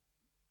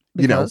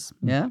 you know, Because,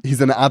 yeah.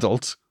 he's an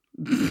adult.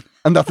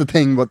 And that's the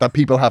thing that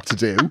people have to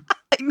do.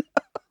 I know.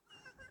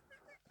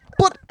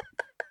 But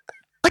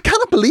I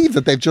cannot believe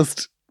that they've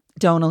just...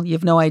 Donal, you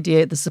have no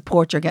idea. The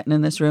support you're getting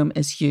in this room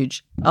is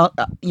huge. On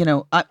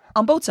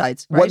both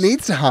sides. Right? What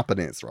needs to happen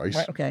is, right?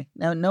 Right, okay.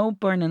 Now, no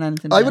burning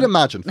anything I down. would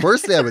imagine,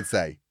 firstly, I would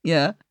say,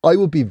 Yeah. I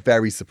would be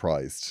very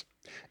surprised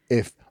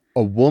if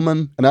a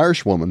woman, an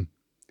Irish woman,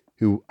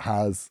 who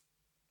has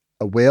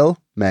a will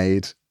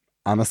made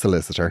and a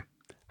solicitor,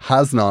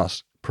 has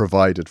not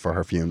provided for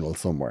her funeral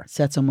somewhere.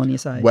 Set some money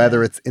aside. Whether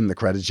yeah. it's in the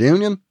credit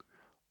union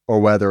or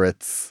whether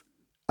it's...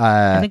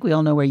 I think we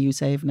all know where you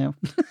save now.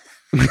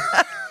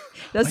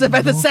 That's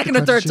about the second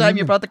or third time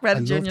you brought the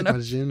credit union up.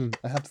 Credit union,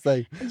 I have to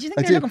say. Do you think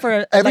I they're do. looking for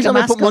Every like time a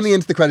I put mascot? money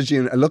into the credit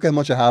union, I look how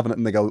much I have in it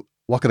and they go,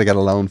 what could I get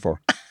a loan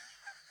for?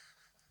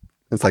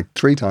 It's like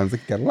 3 times I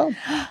could get a loan.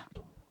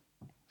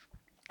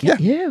 Yeah.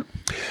 You.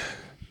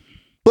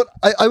 But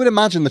I would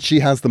imagine that she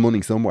has the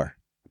money somewhere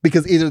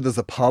because either there's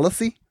a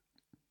policy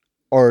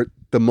or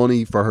the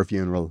money for her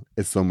funeral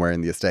is somewhere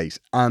in the estate.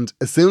 And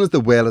as soon as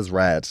the will is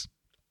read,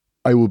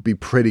 I would be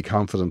pretty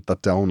confident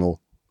that Donal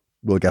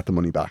will get the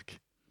money back.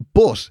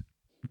 But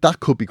that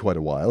could be quite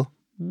a while.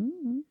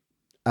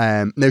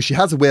 Now, she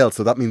has a will,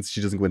 so that means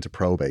she doesn't go into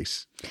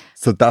probate.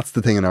 So that's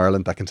the thing in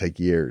Ireland that can take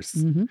years.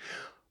 Mm-hmm.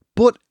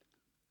 But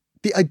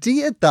the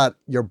idea that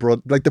your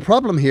brother, like the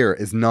problem here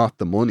is not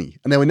the money.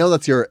 And now I know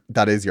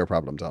that is your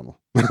problem, Donal.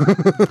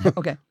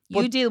 Okay.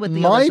 You But deal with the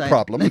my other side.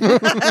 problem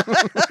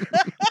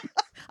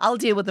I'll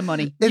deal with the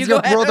money. is You your go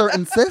ahead. brother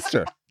and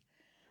sister.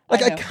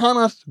 Like, I know.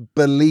 cannot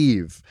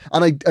believe,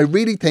 and I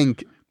really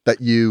think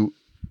that you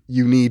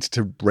need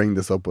to bring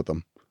this up with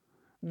them.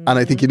 And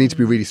I think you need to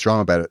be really strong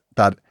about it,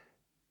 that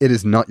it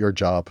is not your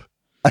job.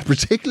 And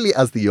particularly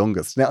as the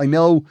youngest. Now, I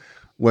know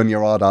when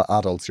you're all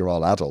adults, you're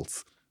all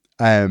adults.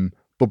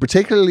 But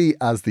particularly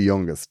as the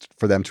youngest,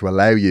 for them to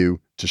allow you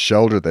to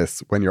shoulder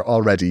this when you're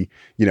already,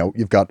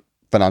 you've got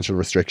financial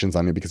restrictions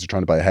on you because you're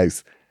trying to buy a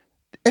house.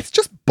 It's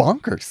just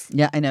bonkers.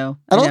 Yeah, I know.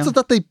 And also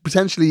that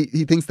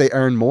he thinks they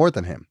earn more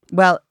than him.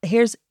 Well,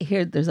 there's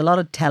a lot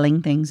of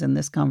telling things in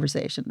this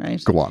conversation,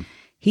 right? Go on.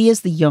 He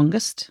is the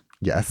youngest.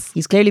 Yes.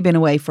 He's clearly been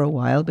away for a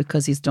while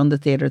because he's done the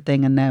theatre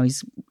thing and now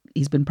he's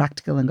been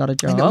practical and got a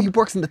job. I know, he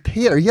works in the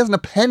theatre. He hasn't a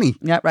penny.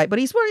 Yeah, right. But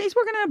he's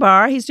working in a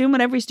bar. He's doing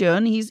whatever he's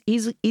doing.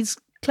 He's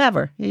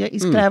clever.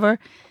 He's clever.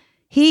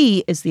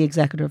 He is the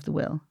executor of the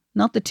will,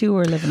 not the two who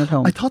are living at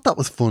home. I thought that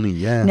was funny,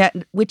 yeah. Yeah,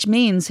 which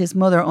means his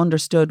mother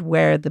understood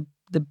where the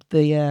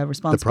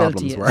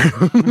responsibility the problems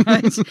is. were.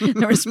 Right?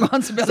 The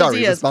responsibility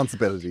Sorry, is.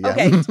 responsibility, yeah.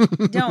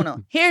 Okay,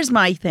 Donal, here's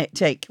my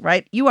take,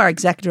 right? You are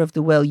executor of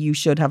the will. You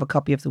should have a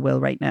copy of the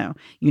will right now.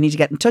 You need to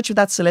get in touch with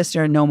that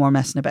solicitor and no more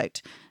messing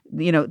about.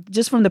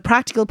 Just from the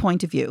practical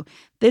point of view,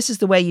 this is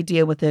the way you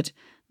deal with it.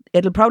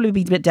 It'll probably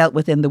be dealt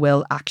with in the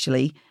will,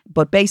 actually.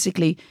 But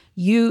basically,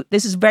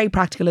 this is very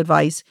practical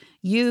advice.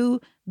 You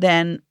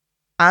then,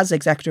 as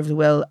executor of the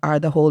will, are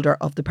the holder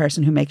of the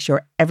person who makes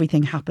sure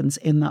everything happens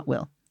in that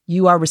will.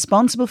 You are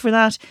responsible for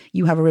that.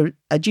 You have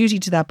a duty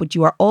to that, but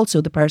you are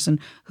also the person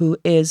who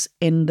is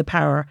in the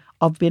power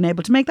of being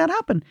able to make that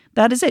happen.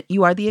 That is it.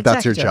 You are the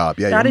executor. That's your job.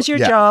 Yeah, that is your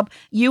job.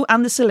 You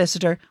and the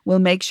solicitor will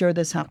make sure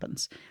this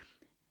happens.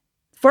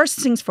 First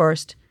things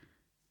first,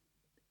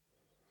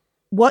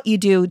 what you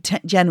do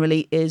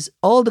generally is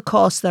all the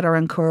costs that are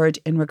incurred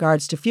in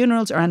regards to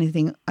funerals or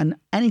anything.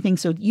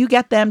 So you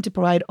get them to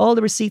provide all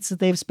the receipts that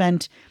they've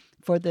spent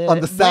for on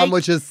the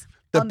sandwiches,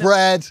 the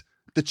bread,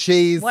 the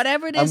cheese,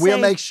 whatever it is, and we'll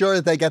make sure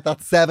that they get that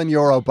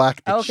 €7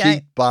 back. The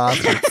cheap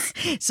bastards.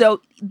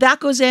 So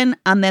that goes in,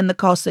 and then the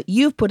cost that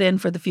you've put in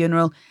for the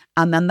funeral,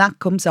 and then that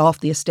comes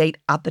off the estate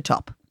at the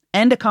top.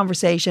 End of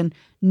conversation.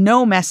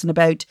 No messing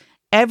about.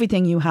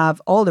 Everything you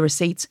have, all the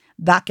receipts,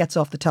 that gets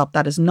off the top.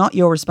 That is not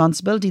your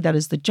responsibility. That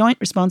is the joint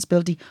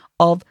responsibility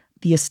of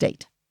the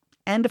estate.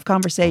 End of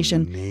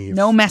conversation.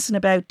 No messing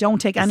about.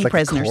 Don't take any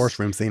prisoners. A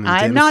courtroom scene in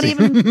I'm not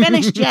even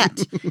finished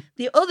yet.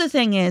 The other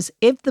thing is,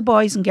 if the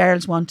boys and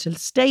girls want to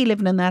stay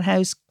living in that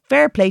house,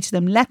 fair play to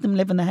them. Let them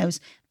live in the house.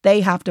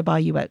 They have to buy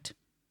you out.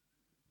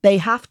 They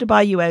have to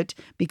buy you out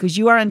because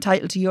you are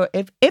entitled to your.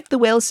 If the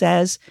will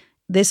says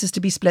this is to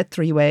be split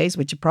 3 ways,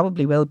 which it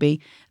probably will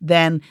be,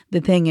 then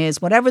the thing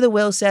is, whatever the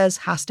will says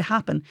has to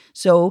happen.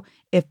 So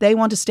if they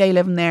want to stay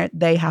living there,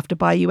 they have to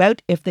buy you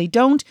out. If they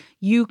don't,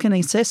 you can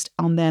insist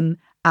on them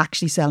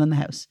actually selling the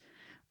house.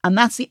 And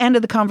that's the end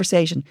of the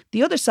conversation.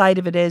 The other side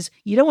of it is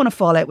you don't want to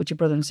fall out with your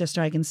brother and sister.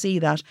 I can see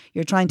that.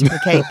 You're trying to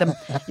placate them.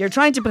 You're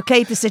trying to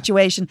placate the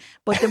situation.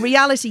 But the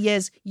reality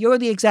is you're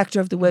the executor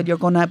of the will. You're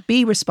going to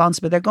be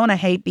responsible. They're going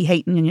to be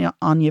hating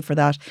on you for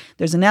that.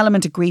 There's an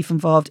element of grief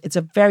involved. It's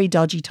a very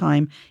dodgy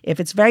time. If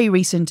it's very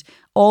recent,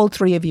 all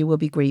 3 of you will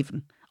be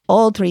grieving.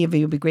 All 3 of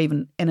you will be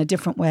grieving in a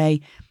different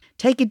way.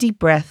 Take a deep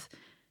breath.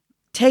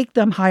 Take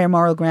them higher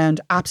moral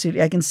ground.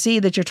 Absolutely. I can see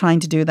that you're trying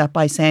to do that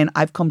by saying,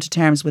 I've come to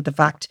terms with the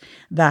fact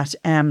that,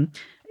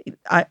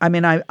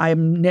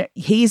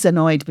 he's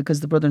annoyed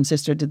because the brother and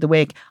sister did the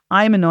wake.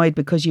 I'm annoyed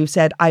because you've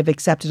said, I've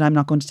accepted I'm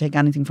not going to take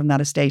anything from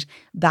that estate.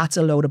 That's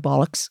a load of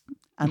bollocks.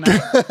 And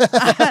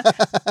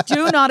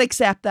do not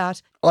accept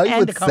that. I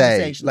would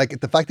say,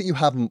 the fact that you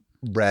haven't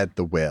read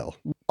the will,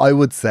 I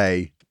would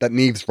say that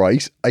Niamh's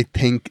right. I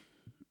think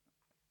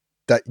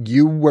that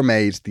you were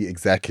made the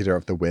executor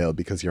of the will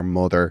because your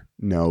mother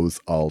knows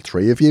all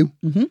 3 of you.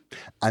 Mm-hmm.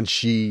 And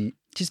she's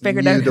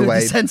figured out who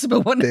the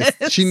sensible one is.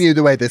 She knew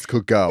the way this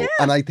could go. Yeah.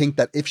 And I think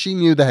that if she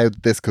knew how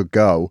this could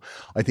go,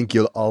 I think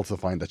you'll also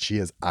find that she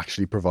has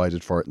actually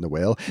provided for it in the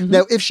will. Mm-hmm.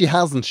 Now, if she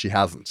hasn't, she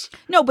hasn't.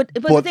 No, but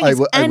the thing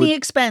is, any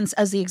expense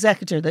as the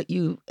executor that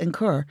you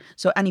incur,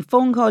 so any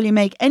phone call you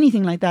make,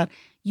 anything like that,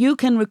 you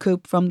can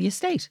recoup from the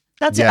estate.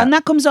 That's it. And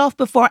that comes off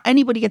before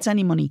anybody gets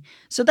any money.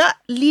 So that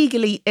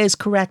legally is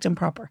correct and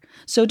proper.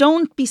 So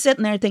don't be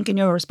sitting there thinking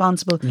you're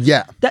responsible.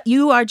 Yeah. That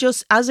you are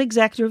just, as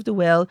executor of the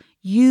will,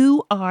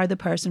 you are the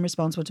person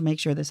responsible to make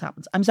sure this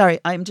happens. I'm sorry.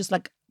 I'm just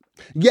like...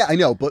 Yeah, I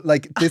know. But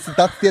that's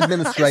the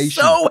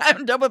administration. I'm so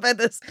wound up about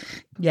this.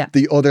 Yeah.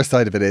 The other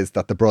side of it is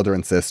that the brother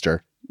and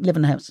sister... live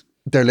in the house.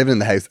 They're living in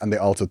the house and they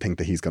also think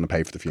that he's going to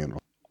pay for the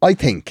funeral. I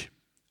think...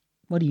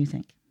 What do you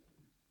think?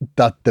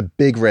 That the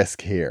big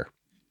risk here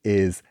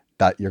is...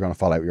 that you're going to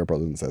fall out with your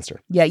brother and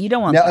sister. Yeah, you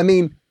don't want that. Now, I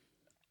mean,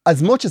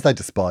 as much as I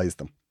despise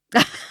them,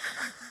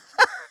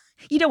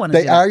 you don't want to.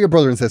 They are your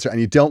brother and sister,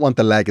 and you don't want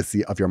the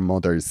legacy of your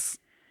mother's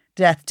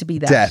death to be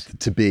that. Death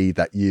to be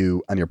that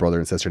you and your brother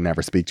and sister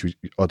never speak to each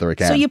other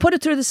again. So you put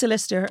it through the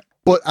solicitor.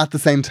 But at the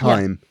same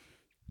time,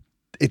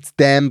 it's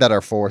them that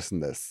are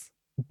forcing this.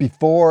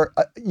 Before,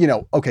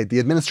 the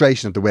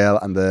administration of the will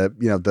and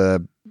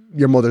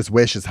your mother's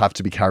wishes have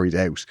to be carried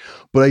out.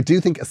 But I do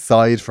think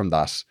aside from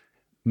that,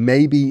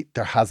 maybe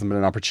there hasn't been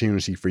an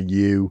opportunity for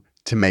you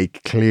to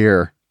make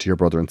clear to your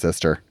brother and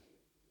sister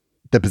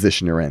the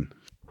position you're in.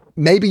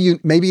 maybe you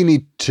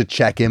need to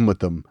check in with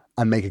them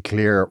and make it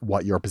clear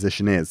what your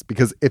position is.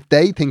 Because if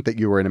they think that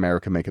you were in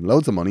America making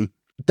loads of money,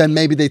 then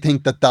maybe they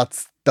think that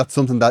that's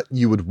something that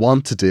you would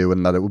want to do,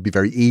 and that it would be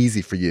very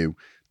easy for you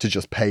to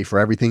just pay for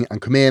everything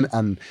and come in.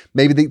 And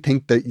maybe they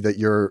think that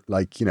you're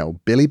like, you know,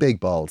 Billy Big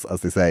Balls,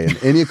 as they say,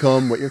 and in you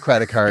come with your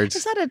credit card.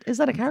 Is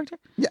that a character?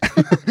 Yeah.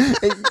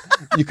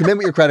 You come in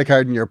with your credit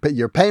card and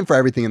you're paying for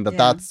everything, and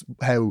that's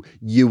how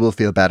you will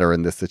feel better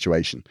in this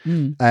situation.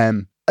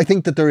 I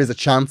think that there is a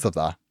chance of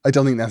that. I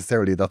don't think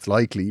necessarily that's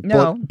likely.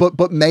 No.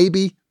 But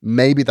maybe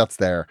that's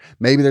there.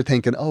 Maybe they're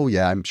thinking, oh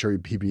yeah, I'm sure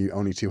he'd be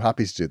only too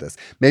happy to do this.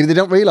 Maybe they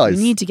don't realise.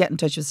 You need to get in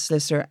touch with the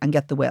solicitor and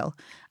get the will.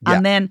 Yeah.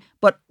 And then,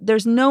 but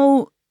there's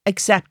no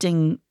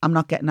accepting, I'm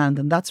not getting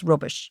anything. That's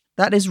rubbish.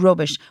 That is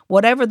rubbish.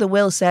 Whatever the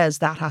will says,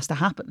 that has to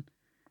happen.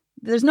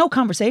 There's no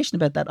conversation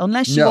about that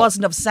unless she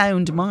wasn't of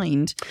sound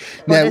mind.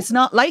 But Now, it's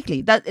not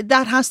likely.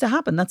 That has to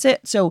happen. That's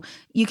it. So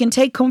you can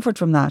take comfort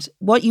from that.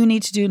 What you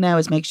need to do now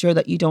is make sure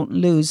that you don't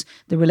lose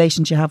the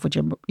relationship you have with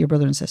your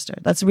brother and sister.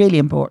 That's really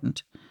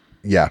important.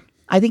 yeah.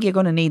 I think you're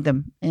going to need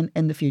them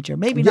in the future.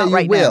 Maybe not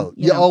right now.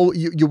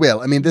 You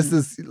will. I mean, this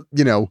is,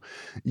 you know,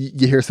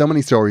 you hear so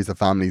many stories of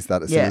families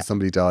that as soon as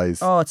somebody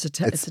dies,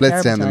 it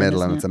splits down the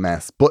middle and it's a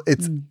mess. But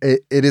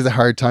it is a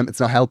hard time. It's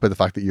not helped by the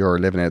fact that you're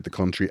living out the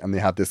country and they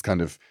have this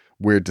kind of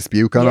weird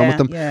dispute going on with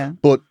them. Yeah.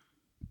 But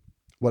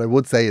what I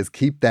would say is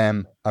keep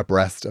them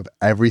abreast of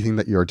everything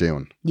that you're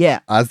doing.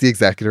 Yeah. As the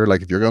executor,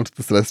 like if you're going to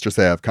the solicitor,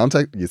 say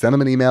you send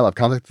them an email, I've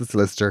contacted the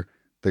solicitor,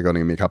 they're going to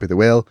give me a copy of the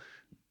will.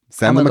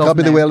 Send them a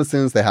copy of the will as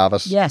soon as they have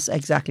it. Yes,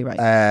 exactly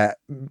right.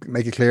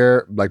 Make it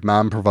clear, like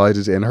Mum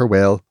provided in her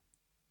will,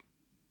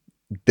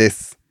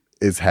 this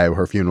is how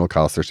her funeral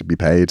costs are to be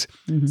paid.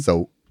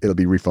 So it'll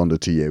be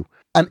refunded to you.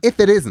 And if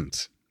it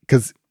isn't,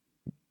 because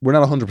we're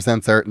not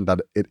 100% certain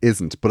that it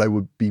isn't, but I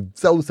would be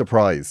so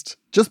surprised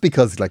just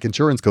because like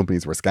insurance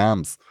companies were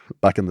scams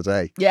back in the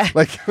day. Yeah.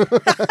 Like,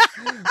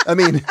 I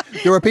mean,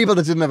 there were people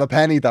that didn't have a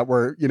penny that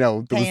were, you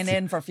know, paying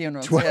in for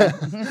funerals.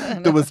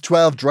 There was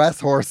 12 dress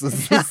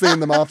horses seeing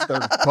them off their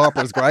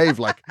pauper's grave.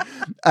 Like,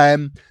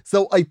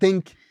 so I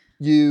think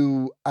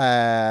you,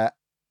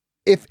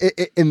 if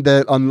in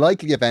the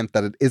unlikely event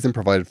that it isn't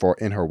provided for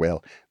in her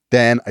will,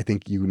 then I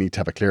think you need to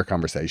have a clear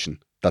conversation.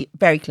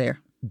 Very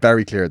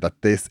clear that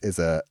this is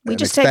an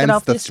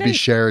expense that's to be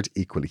shared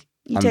equally.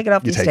 You take it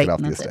off the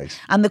estate.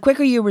 And the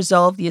quicker you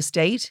resolve the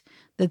estate,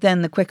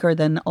 then the quicker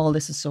then all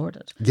this is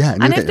sorted. Yeah.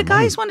 And if the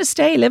guys want to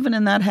stay living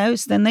in that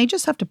house, then they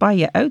just have to buy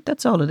you out.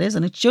 That's all it is.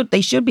 And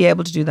they should be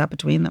able to do that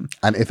between them.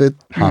 And if it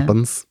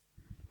happens,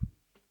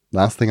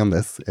 last thing on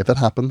this, if it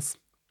happens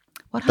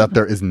that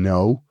there is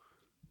no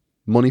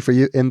money for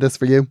you in this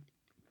for you,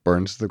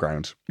 burn to the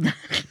ground.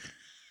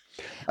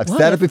 I've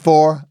said it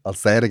before, I'll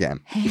say it again.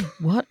 Hey,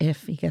 what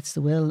if he gets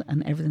the will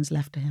and everything's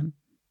left to him?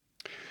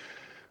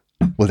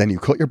 Well, then you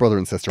cut your brother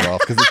and sister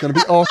off because it's going to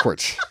be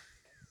awkward.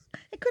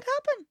 It could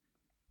happen.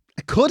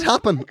 It could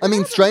happen. I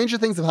mean, stranger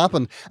things have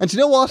happened. And do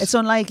you know what? It's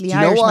unlikely.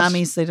 Irish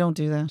mammies, they don't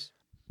do that.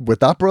 With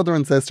that brother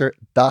and sister,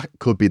 that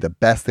could be the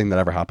best thing that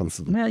ever happens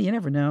to them. Well, you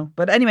never know.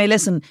 But anyway,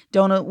 listen,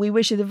 Donal, we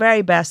wish you the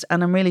very best.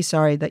 And I'm really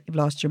sorry that you've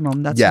lost your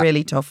mum. That's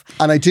really tough.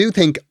 And I do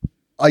think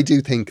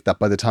that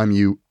by the time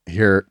you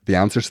hear the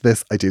answer to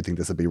this, I do think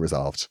this will be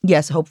resolved.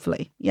 Yes,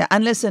 hopefully. Yeah.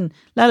 And listen,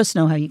 let us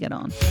know how you get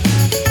on.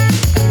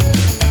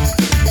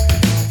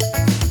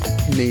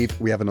 Niamh,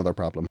 we have another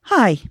problem.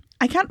 Hi.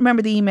 I can't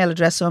remember the email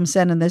address, so I'm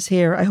sending this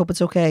here. I hope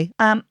it's okay.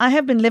 I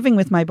have been living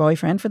with my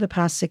boyfriend for the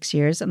past 6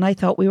 years and I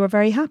thought we were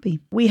very happy.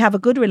 We have a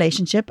good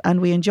relationship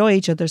and we enjoy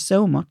each other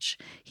so much.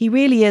 He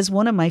really is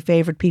one of my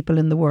favourite people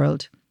in the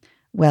world.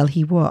 Well,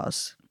 he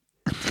was.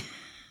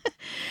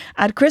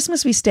 At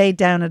Christmas, we stayed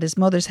down at his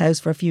mother's house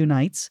for a few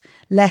nights.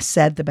 Less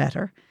said, the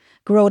better.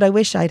 Garrod, I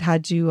wish I'd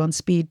had you on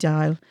speed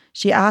dial.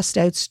 She asked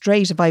out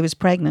straight if I was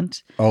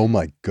pregnant. Oh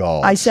my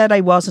God. I said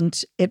I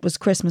wasn't. It was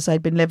Christmas.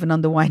 I'd been living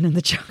on the wine and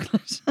the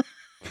chocolate.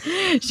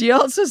 She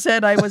also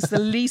said I was the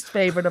least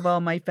favourite of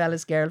all my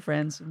fellas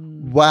girlfriends.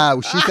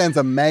 Wow, she sounds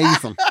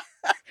amazing.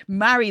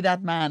 Marry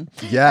that man.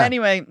 Yeah.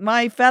 Anyway,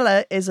 my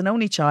fella is an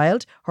only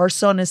child. Her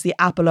son is the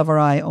apple of her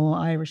eye. Oh,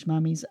 Irish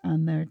mammies.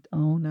 And they're,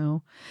 oh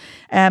no.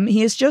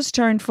 He has just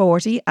turned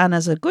 40 and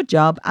has a good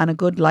job and a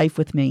good life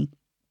with me.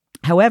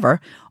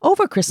 However,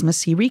 over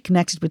Christmas, he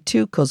reconnected with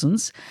 2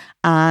 cousins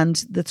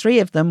and the 3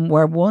 of them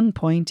were one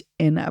point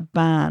in a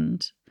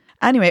band.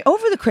 Anyway,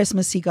 over the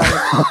Christmas, he got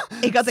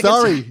the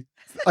Sorry,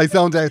 I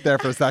zoned out there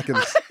for a second.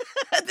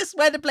 This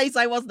went a place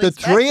I wasn't The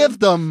expecting. 3 of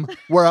them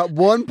were at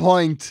one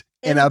point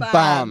in a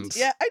band.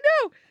 Yeah, I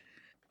know.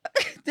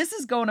 This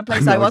is going a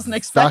place I wasn't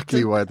expecting.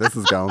 Exactly where this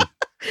is going.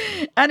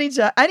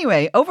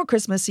 Anyway, over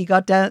Christmas, he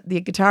got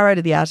the guitar out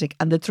of the attic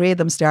and the 3 of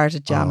them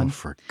started jamming. Oh,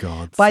 for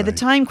God's By sake. the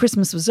time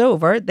Christmas was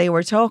over, they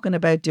were talking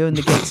about doing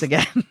the gigs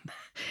again.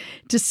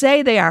 To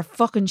say they are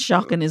fucking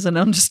shocking is an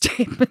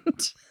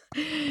understatement.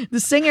 The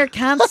singer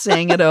can't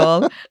sing at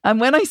all.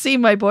 And when I see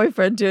my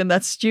boyfriend doing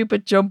that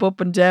stupid jump up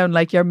and down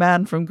like your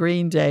man from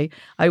Green Day,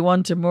 I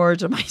want to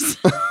murder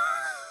myself.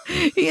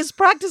 He is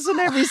practicing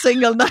every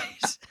single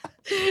night.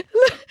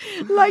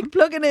 Like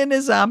plugging in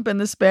his amp in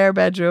the spare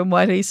bedroom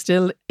while he's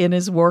still in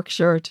his work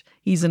shirt.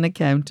 He's an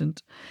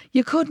accountant.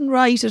 You couldn't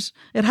write it.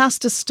 It has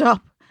to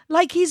stop.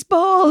 Like he's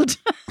bald.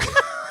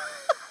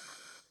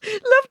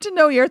 Love to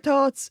know your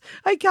thoughts.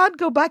 I can't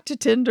go back to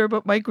Tinder,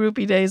 but my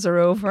groupie days are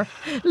over.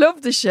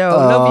 Love the show.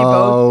 Love you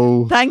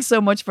both. Thanks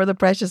so much for the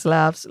precious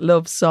laughs.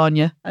 Love,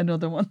 Sonia.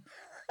 Another one.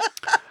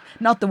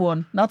 Not the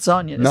one. Not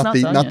Sonia. It's not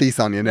Sonia. Not the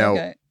Sonia, no.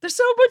 Okay. There's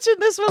so much in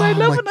this one. I'm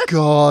loving it. Oh my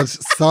God,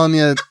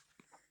 Sonia.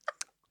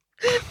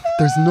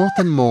 There's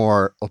nothing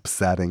more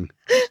upsetting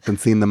than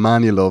seeing the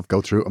man you love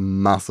go through a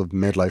massive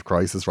midlife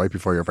crisis right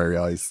before your very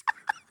eyes.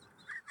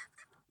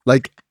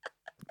 Like,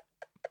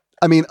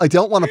 I mean, I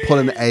don't want to put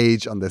an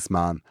age on this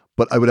man,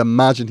 but I would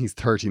imagine he's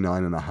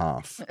 39 and a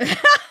half.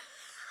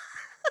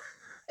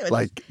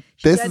 Like,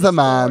 this is a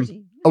man.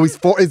 40. Oh,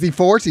 is he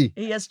 40?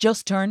 He has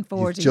just turned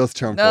 40. He's just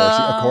turned 40.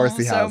 Of course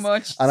he has. So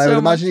much. And I would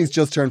imagine he's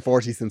just turned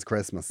 40 since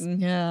Christmas.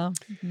 Yeah.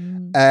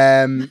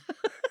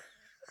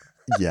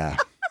 Yeah.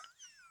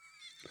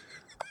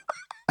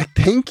 I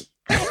think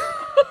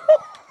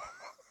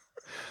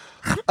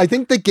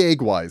the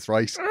gig wise,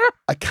 right?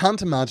 I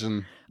can't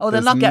imagine. Oh,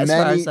 they'll not get as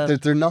far as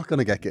that. They're not going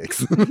to get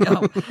gigs.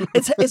 No.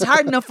 It's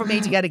hard enough for me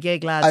to get a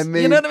gig, lads. I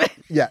mean, you know what I mean?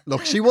 Yeah,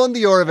 look, she won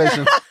the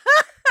Eurovision.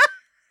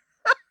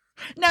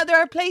 Now, there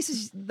are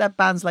places that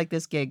bands like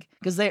this gig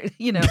because they're,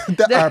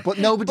 There are, but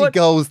nobody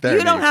goes there.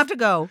 You don't have to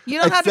go.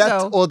 You don't have to go.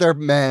 Except other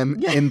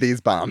men in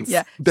these bands.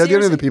 Yeah. They're the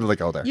only Seriously. people that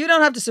go there. You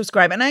don't have to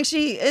subscribe. And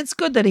actually, it's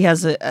good that he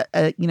has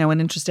an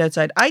interest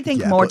outside. I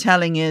think more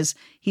telling is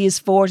he is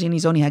 40 and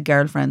he's only had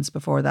girlfriends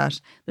before that.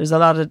 There's a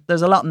lot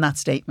in that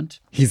statement.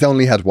 He's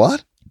only had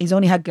what? He's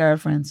only had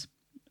girlfriends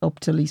up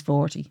till he's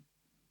 40.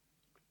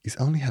 He's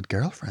only had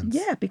girlfriends?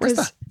 Yeah, Where's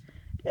because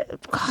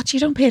that? God, you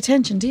don't pay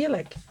attention, do you?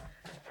 Like,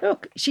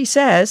 look, she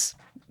says,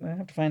 I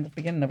have to find the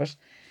beginning of it.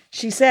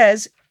 She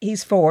says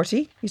he's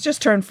 40. He's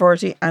just turned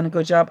 40 and a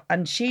good job.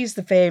 And she's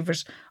the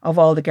favourite of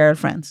all the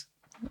girlfriends.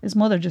 His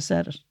mother just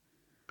said it.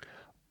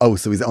 Oh,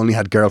 so he's only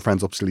had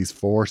girlfriends up till he's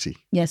 40.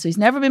 Yeah, so he's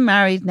never been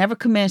married, never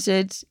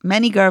committed,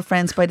 many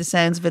girlfriends by the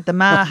sounds of it. The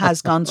ma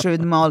has gone through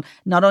them all.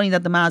 Not only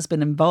that the ma's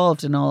been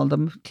involved in all of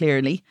them,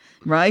 clearly,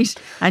 right?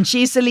 And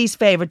she's the least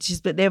favourite.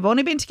 They've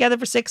only been together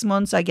for 6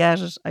 months. I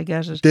get it.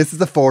 This is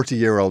a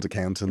 40-year-old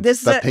accountant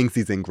that thinks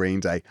he's in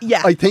Green Day.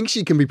 Yeah. I think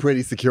she can be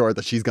pretty secure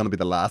that she's going to be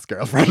the last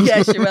girlfriend.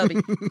 Yeah, she will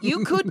be.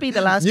 You could be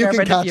the last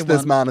girlfriend if you want. You can catch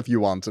this man if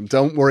you want him.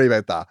 Don't worry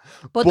about that.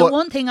 But the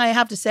one thing I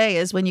have to say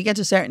is when you get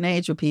to a certain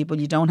age with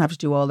people, you don't have to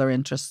do all their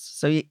interests.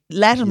 So you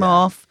let him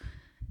off,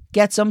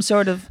 get some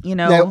sort of,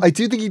 Now, I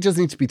do think he does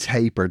need to be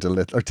tempered a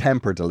little bit.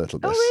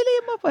 Oh, really?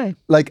 In what way?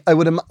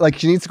 Like,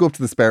 she needs to go up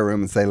to the spare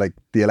room and say, like,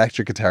 the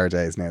electric guitar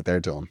days now, they're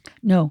done.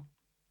 No.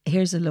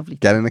 Here's a lovely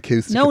thing. Get an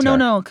acoustic guitar.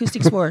 No.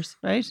 Acoustic's worse,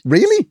 right?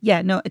 Really?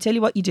 Yeah, no. I tell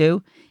you what you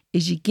do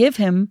is you give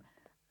him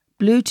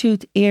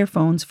Bluetooth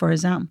earphones for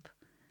his amp.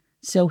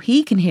 So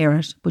he can hear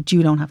it, but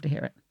you don't have to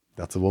hear it.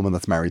 That's a woman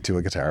that's married to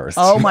a guitarist.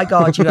 Oh my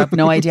God, you have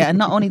no idea. And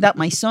not only that,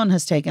 my son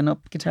has taken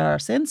up guitar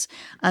since.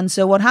 And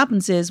so what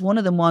happens is one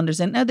of them wanders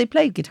in. Now, they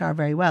play guitar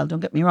very well,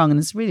 don't get me wrong, and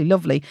it's really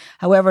lovely.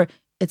 However,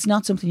 it's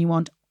not something you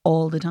want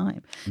all the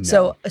time. No.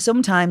 So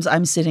sometimes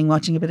I'm sitting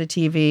watching a bit of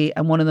TV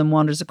and one of them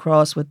wanders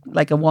across with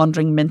like a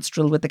wandering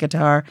minstrel with the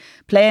guitar,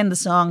 playing the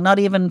song, not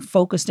even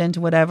focused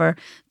into whatever.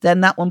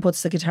 Then that one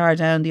puts the guitar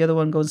down, the other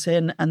one goes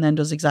in and then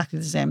does exactly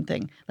the same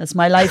thing. That's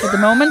my life at the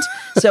moment.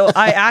 So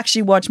I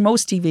actually watch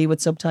most TV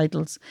with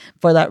subtitles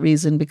for that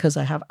reason, because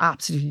I have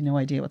absolutely no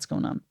idea what's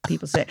going on.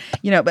 People say,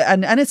 but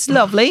and it's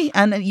lovely,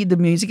 and the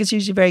music is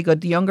usually very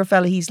good. The younger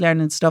fella, he's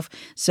learning stuff.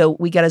 So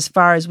we get as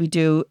far as we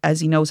do as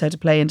he knows how to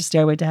play into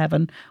Stairway to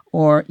Heaven,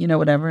 or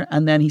whatever,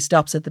 and then he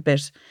stops at the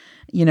bit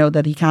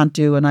that he can't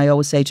do, and I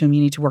always say to him,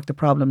 you need to work the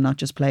problem, not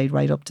just play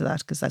right up to that,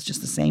 because that's just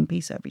the same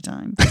piece every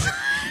time.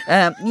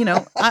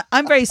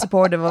 I'm very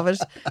supportive of it,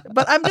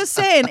 but I'm just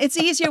saying it's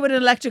easier with an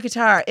electric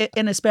guitar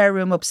in a spare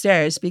room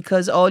upstairs,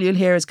 because all you'll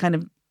hear is kind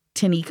of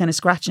tinny kind of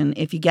scratching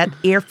if you get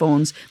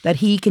earphones that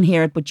he can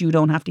hear it but you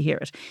don't have to hear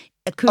it.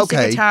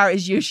 Acoustic guitar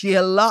is usually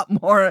a lot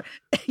more,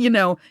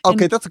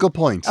 Okay, that's a good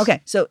point.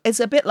 Okay, so it's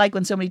a bit like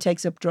when somebody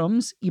takes up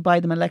drums, you buy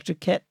them electric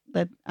kit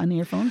and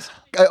earphones.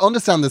 I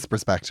understand this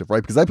perspective,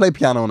 right? Because I play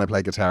piano and I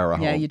play guitar at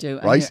home. Yeah, you do.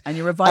 Right? And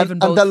you're reviving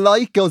both. And the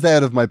light goes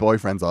out of my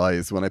boyfriend's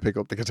eyes when I pick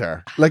up the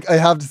guitar. Like, I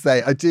have to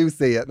say, I do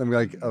see it and I'm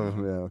like, oh,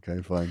 yeah,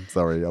 okay, fine.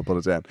 Sorry, I'll put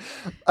it down.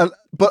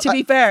 But to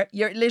be fair,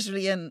 you're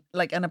literally in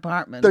like an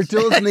apartment. There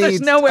does need...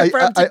 There's nowhere for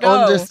him to go.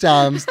 I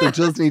understand. There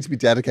does need to be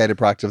dedicated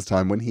practice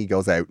time when he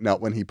goes out,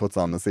 not when he puts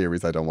on the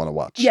series I don't want to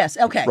watch. Yes,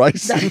 okay. Right?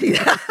 Exactly.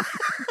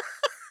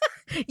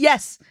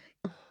 Yes.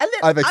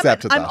 I've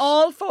accepted that. I'm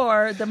all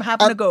for them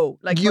having a go.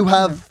 Like,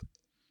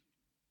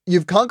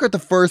 you've conquered the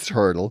first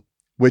hurdle,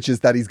 which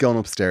is that he's gone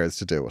upstairs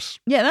to do it.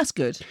 Yeah, that's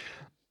good.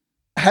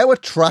 How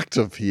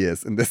attractive he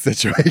is in this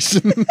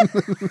situation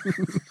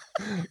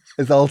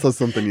is also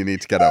something you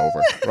need to get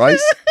over, right?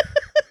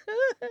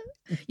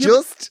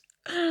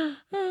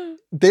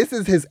 This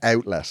is his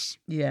outlet.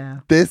 Yeah.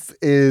 This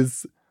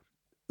is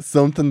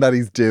something that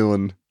he's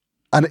doing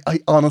And I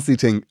honestly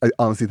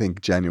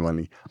think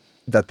genuinely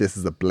that this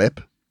is a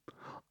blip.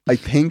 I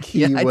think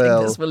he will. I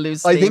think this will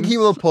lose I think steam. he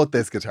will put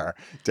this guitar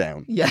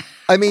down. Yeah.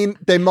 I mean,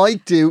 they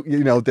might do,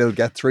 they'll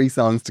get 3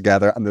 songs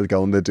together and they'll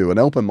go and they'll do an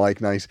open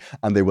mic night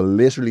and they will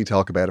literally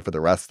talk about it for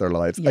the rest of their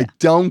lives. Yeah.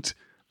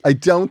 I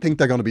don't think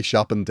they're going to be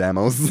shopping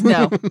demos.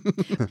 No.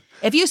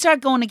 If you start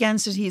going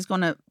against it, he's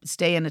going to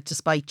stay in it to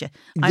spite you.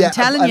 I'm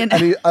telling you.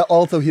 And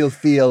also he'll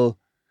feel,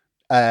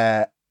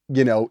 I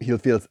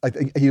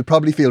think he'll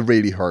probably feel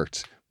really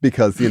hurt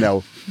because,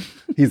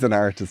 he's an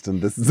artist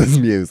and this is his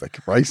music,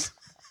 right?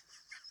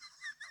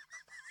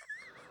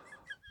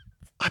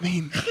 I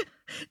mean...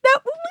 Now,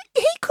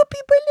 he could be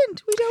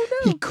brilliant. We don't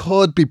know. He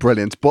could be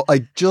brilliant, but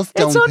I just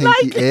don't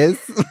think he is.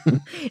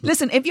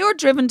 Listen, if you're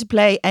driven to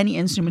play any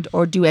instrument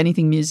or do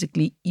anything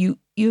musically, you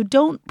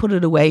don't put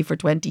it away for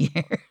 20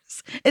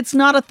 years. It's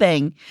not a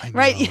thing,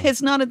 right?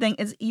 It's not a thing.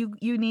 It's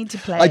you need to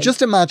play. I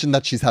just imagine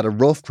that she's had a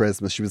rough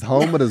Christmas. She was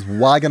home with his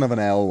wagon of an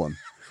Elwyn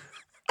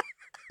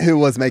who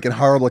was making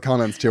horrible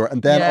comments to her.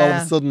 And then all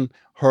of a sudden,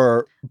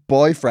 her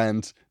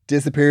boyfriend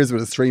disappears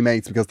with his 3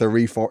 mates because they're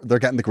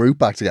getting the group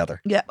back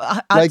together. Yeah,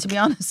 to be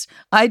honest,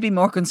 I'd be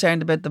more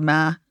concerned about the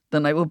ma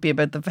than I would be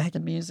about the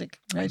fucking music.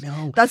 Right? I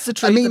know. That's the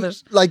truth of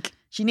it. Like,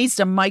 she needs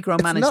to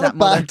micromanage it's not that a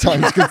mother. bad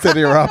time to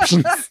consider your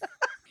options.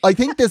 I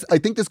think this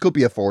could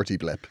be a 40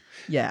 blip.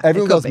 Yeah, Everyone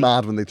it could goes be.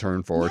 mad when they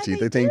turn 40. Yeah,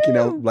 they they think,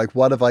 do. like,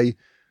 what have I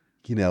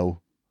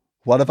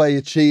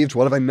achieved?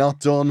 What have I not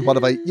done? What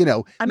have I,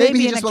 maybe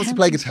he an just wants to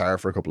play accountant. guitar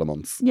for a couple of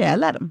months. Yeah,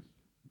 let him.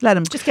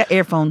 Just get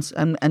earphones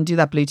and do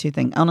that Bluetooth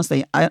thing.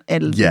 Honestly,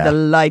 it'll be Yeah. the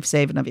life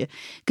saving of you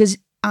because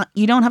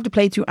you don't have to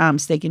play through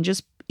amps. They can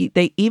just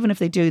even if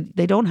they do,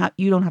 you don't have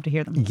to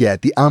hear them. Yeah,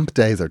 the amp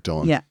days are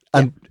done. Yeah,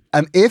 And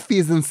if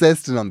he's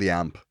insisting on the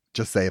amp,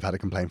 just say I've had a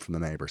complaint from the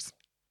neighbours.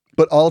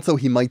 But also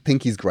he might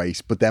think he's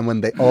great, but then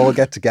when they all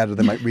get together,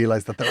 they might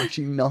realise that they're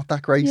actually not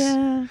that great.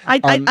 Yeah,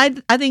 I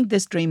think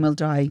this dream will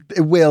die.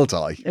 It will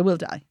die. It will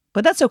die,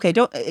 but that's okay.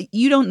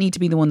 You don't need to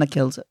be the one that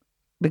kills it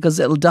because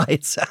it'll die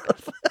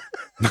itself.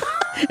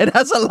 It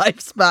has a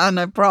lifespan,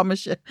 I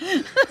promise you.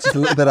 Just a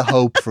little bit of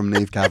hope from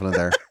Niamh Kavanagh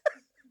there.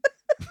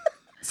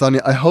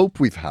 Sonia, I hope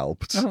we've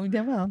helped. Oh,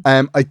 yeah, well.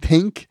 I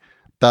think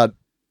that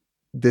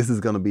this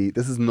is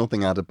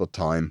nothing added but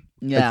time.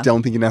 Yeah. I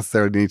don't think you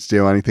necessarily need to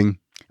do anything.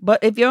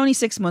 But if you're only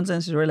 6 months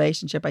into the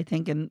relationship, I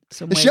think in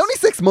some ways... Is she only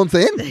 6 months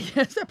in?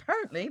 Yes,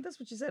 apparently. That's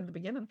what you said at the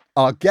beginning.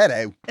 Oh, get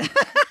out.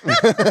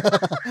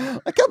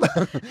 I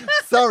can't...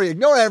 Sorry,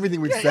 ignore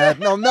everything we've said.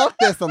 No, knock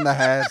this on the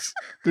head.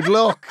 Good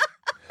luck.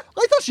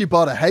 I thought she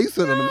bought a house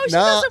with him. No, she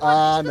doesn't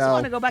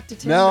want to go back to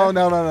Tinder. No. She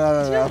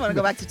doesn't want to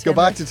go back to Tinder. Go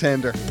back to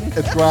Tinder.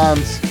 It's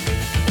grand.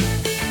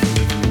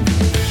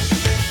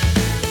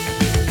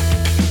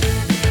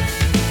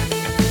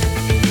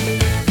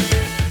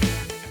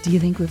 Do you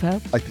think we've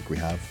helped? I think we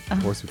have.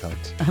 Of course we've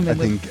helped. I mean, I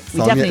we think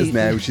Sonia is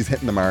now, she's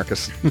hitting the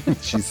market.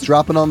 She's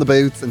strapping on the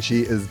boots and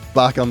she is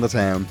back on the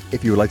town.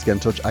 If you would like to get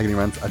in touch,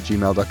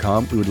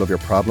 agonyrants@gmail.com. We would love your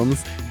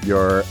problems,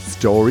 your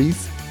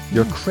stories,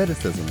 your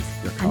criticisms,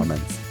 your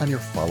comments, and your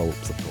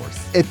follow-ups, of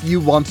course. If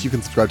you want, you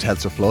can subscribe to Head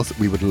Stuff Plus.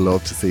 We would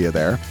love to see you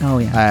there. Oh,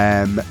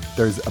 yeah.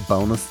 There's a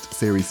bonus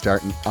series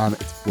starting and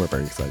we're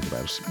very excited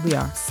about it. We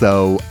are.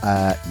 So,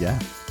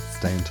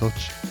 stay in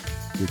touch.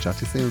 We'll chat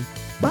to you soon.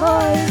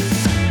 Bye.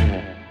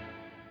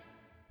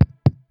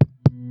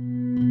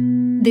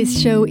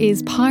 This show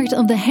is part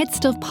of the Head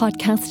Stuff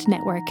Podcast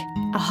Network,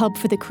 a hub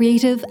for the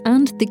creative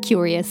and the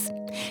curious.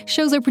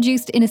 Shows are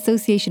produced in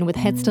association with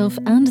Head Stuff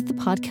and the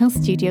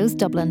Podcast Studios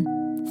Dublin.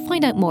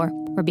 Find out more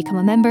or become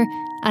a member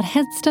at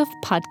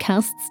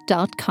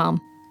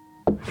headstuffpodcasts.com.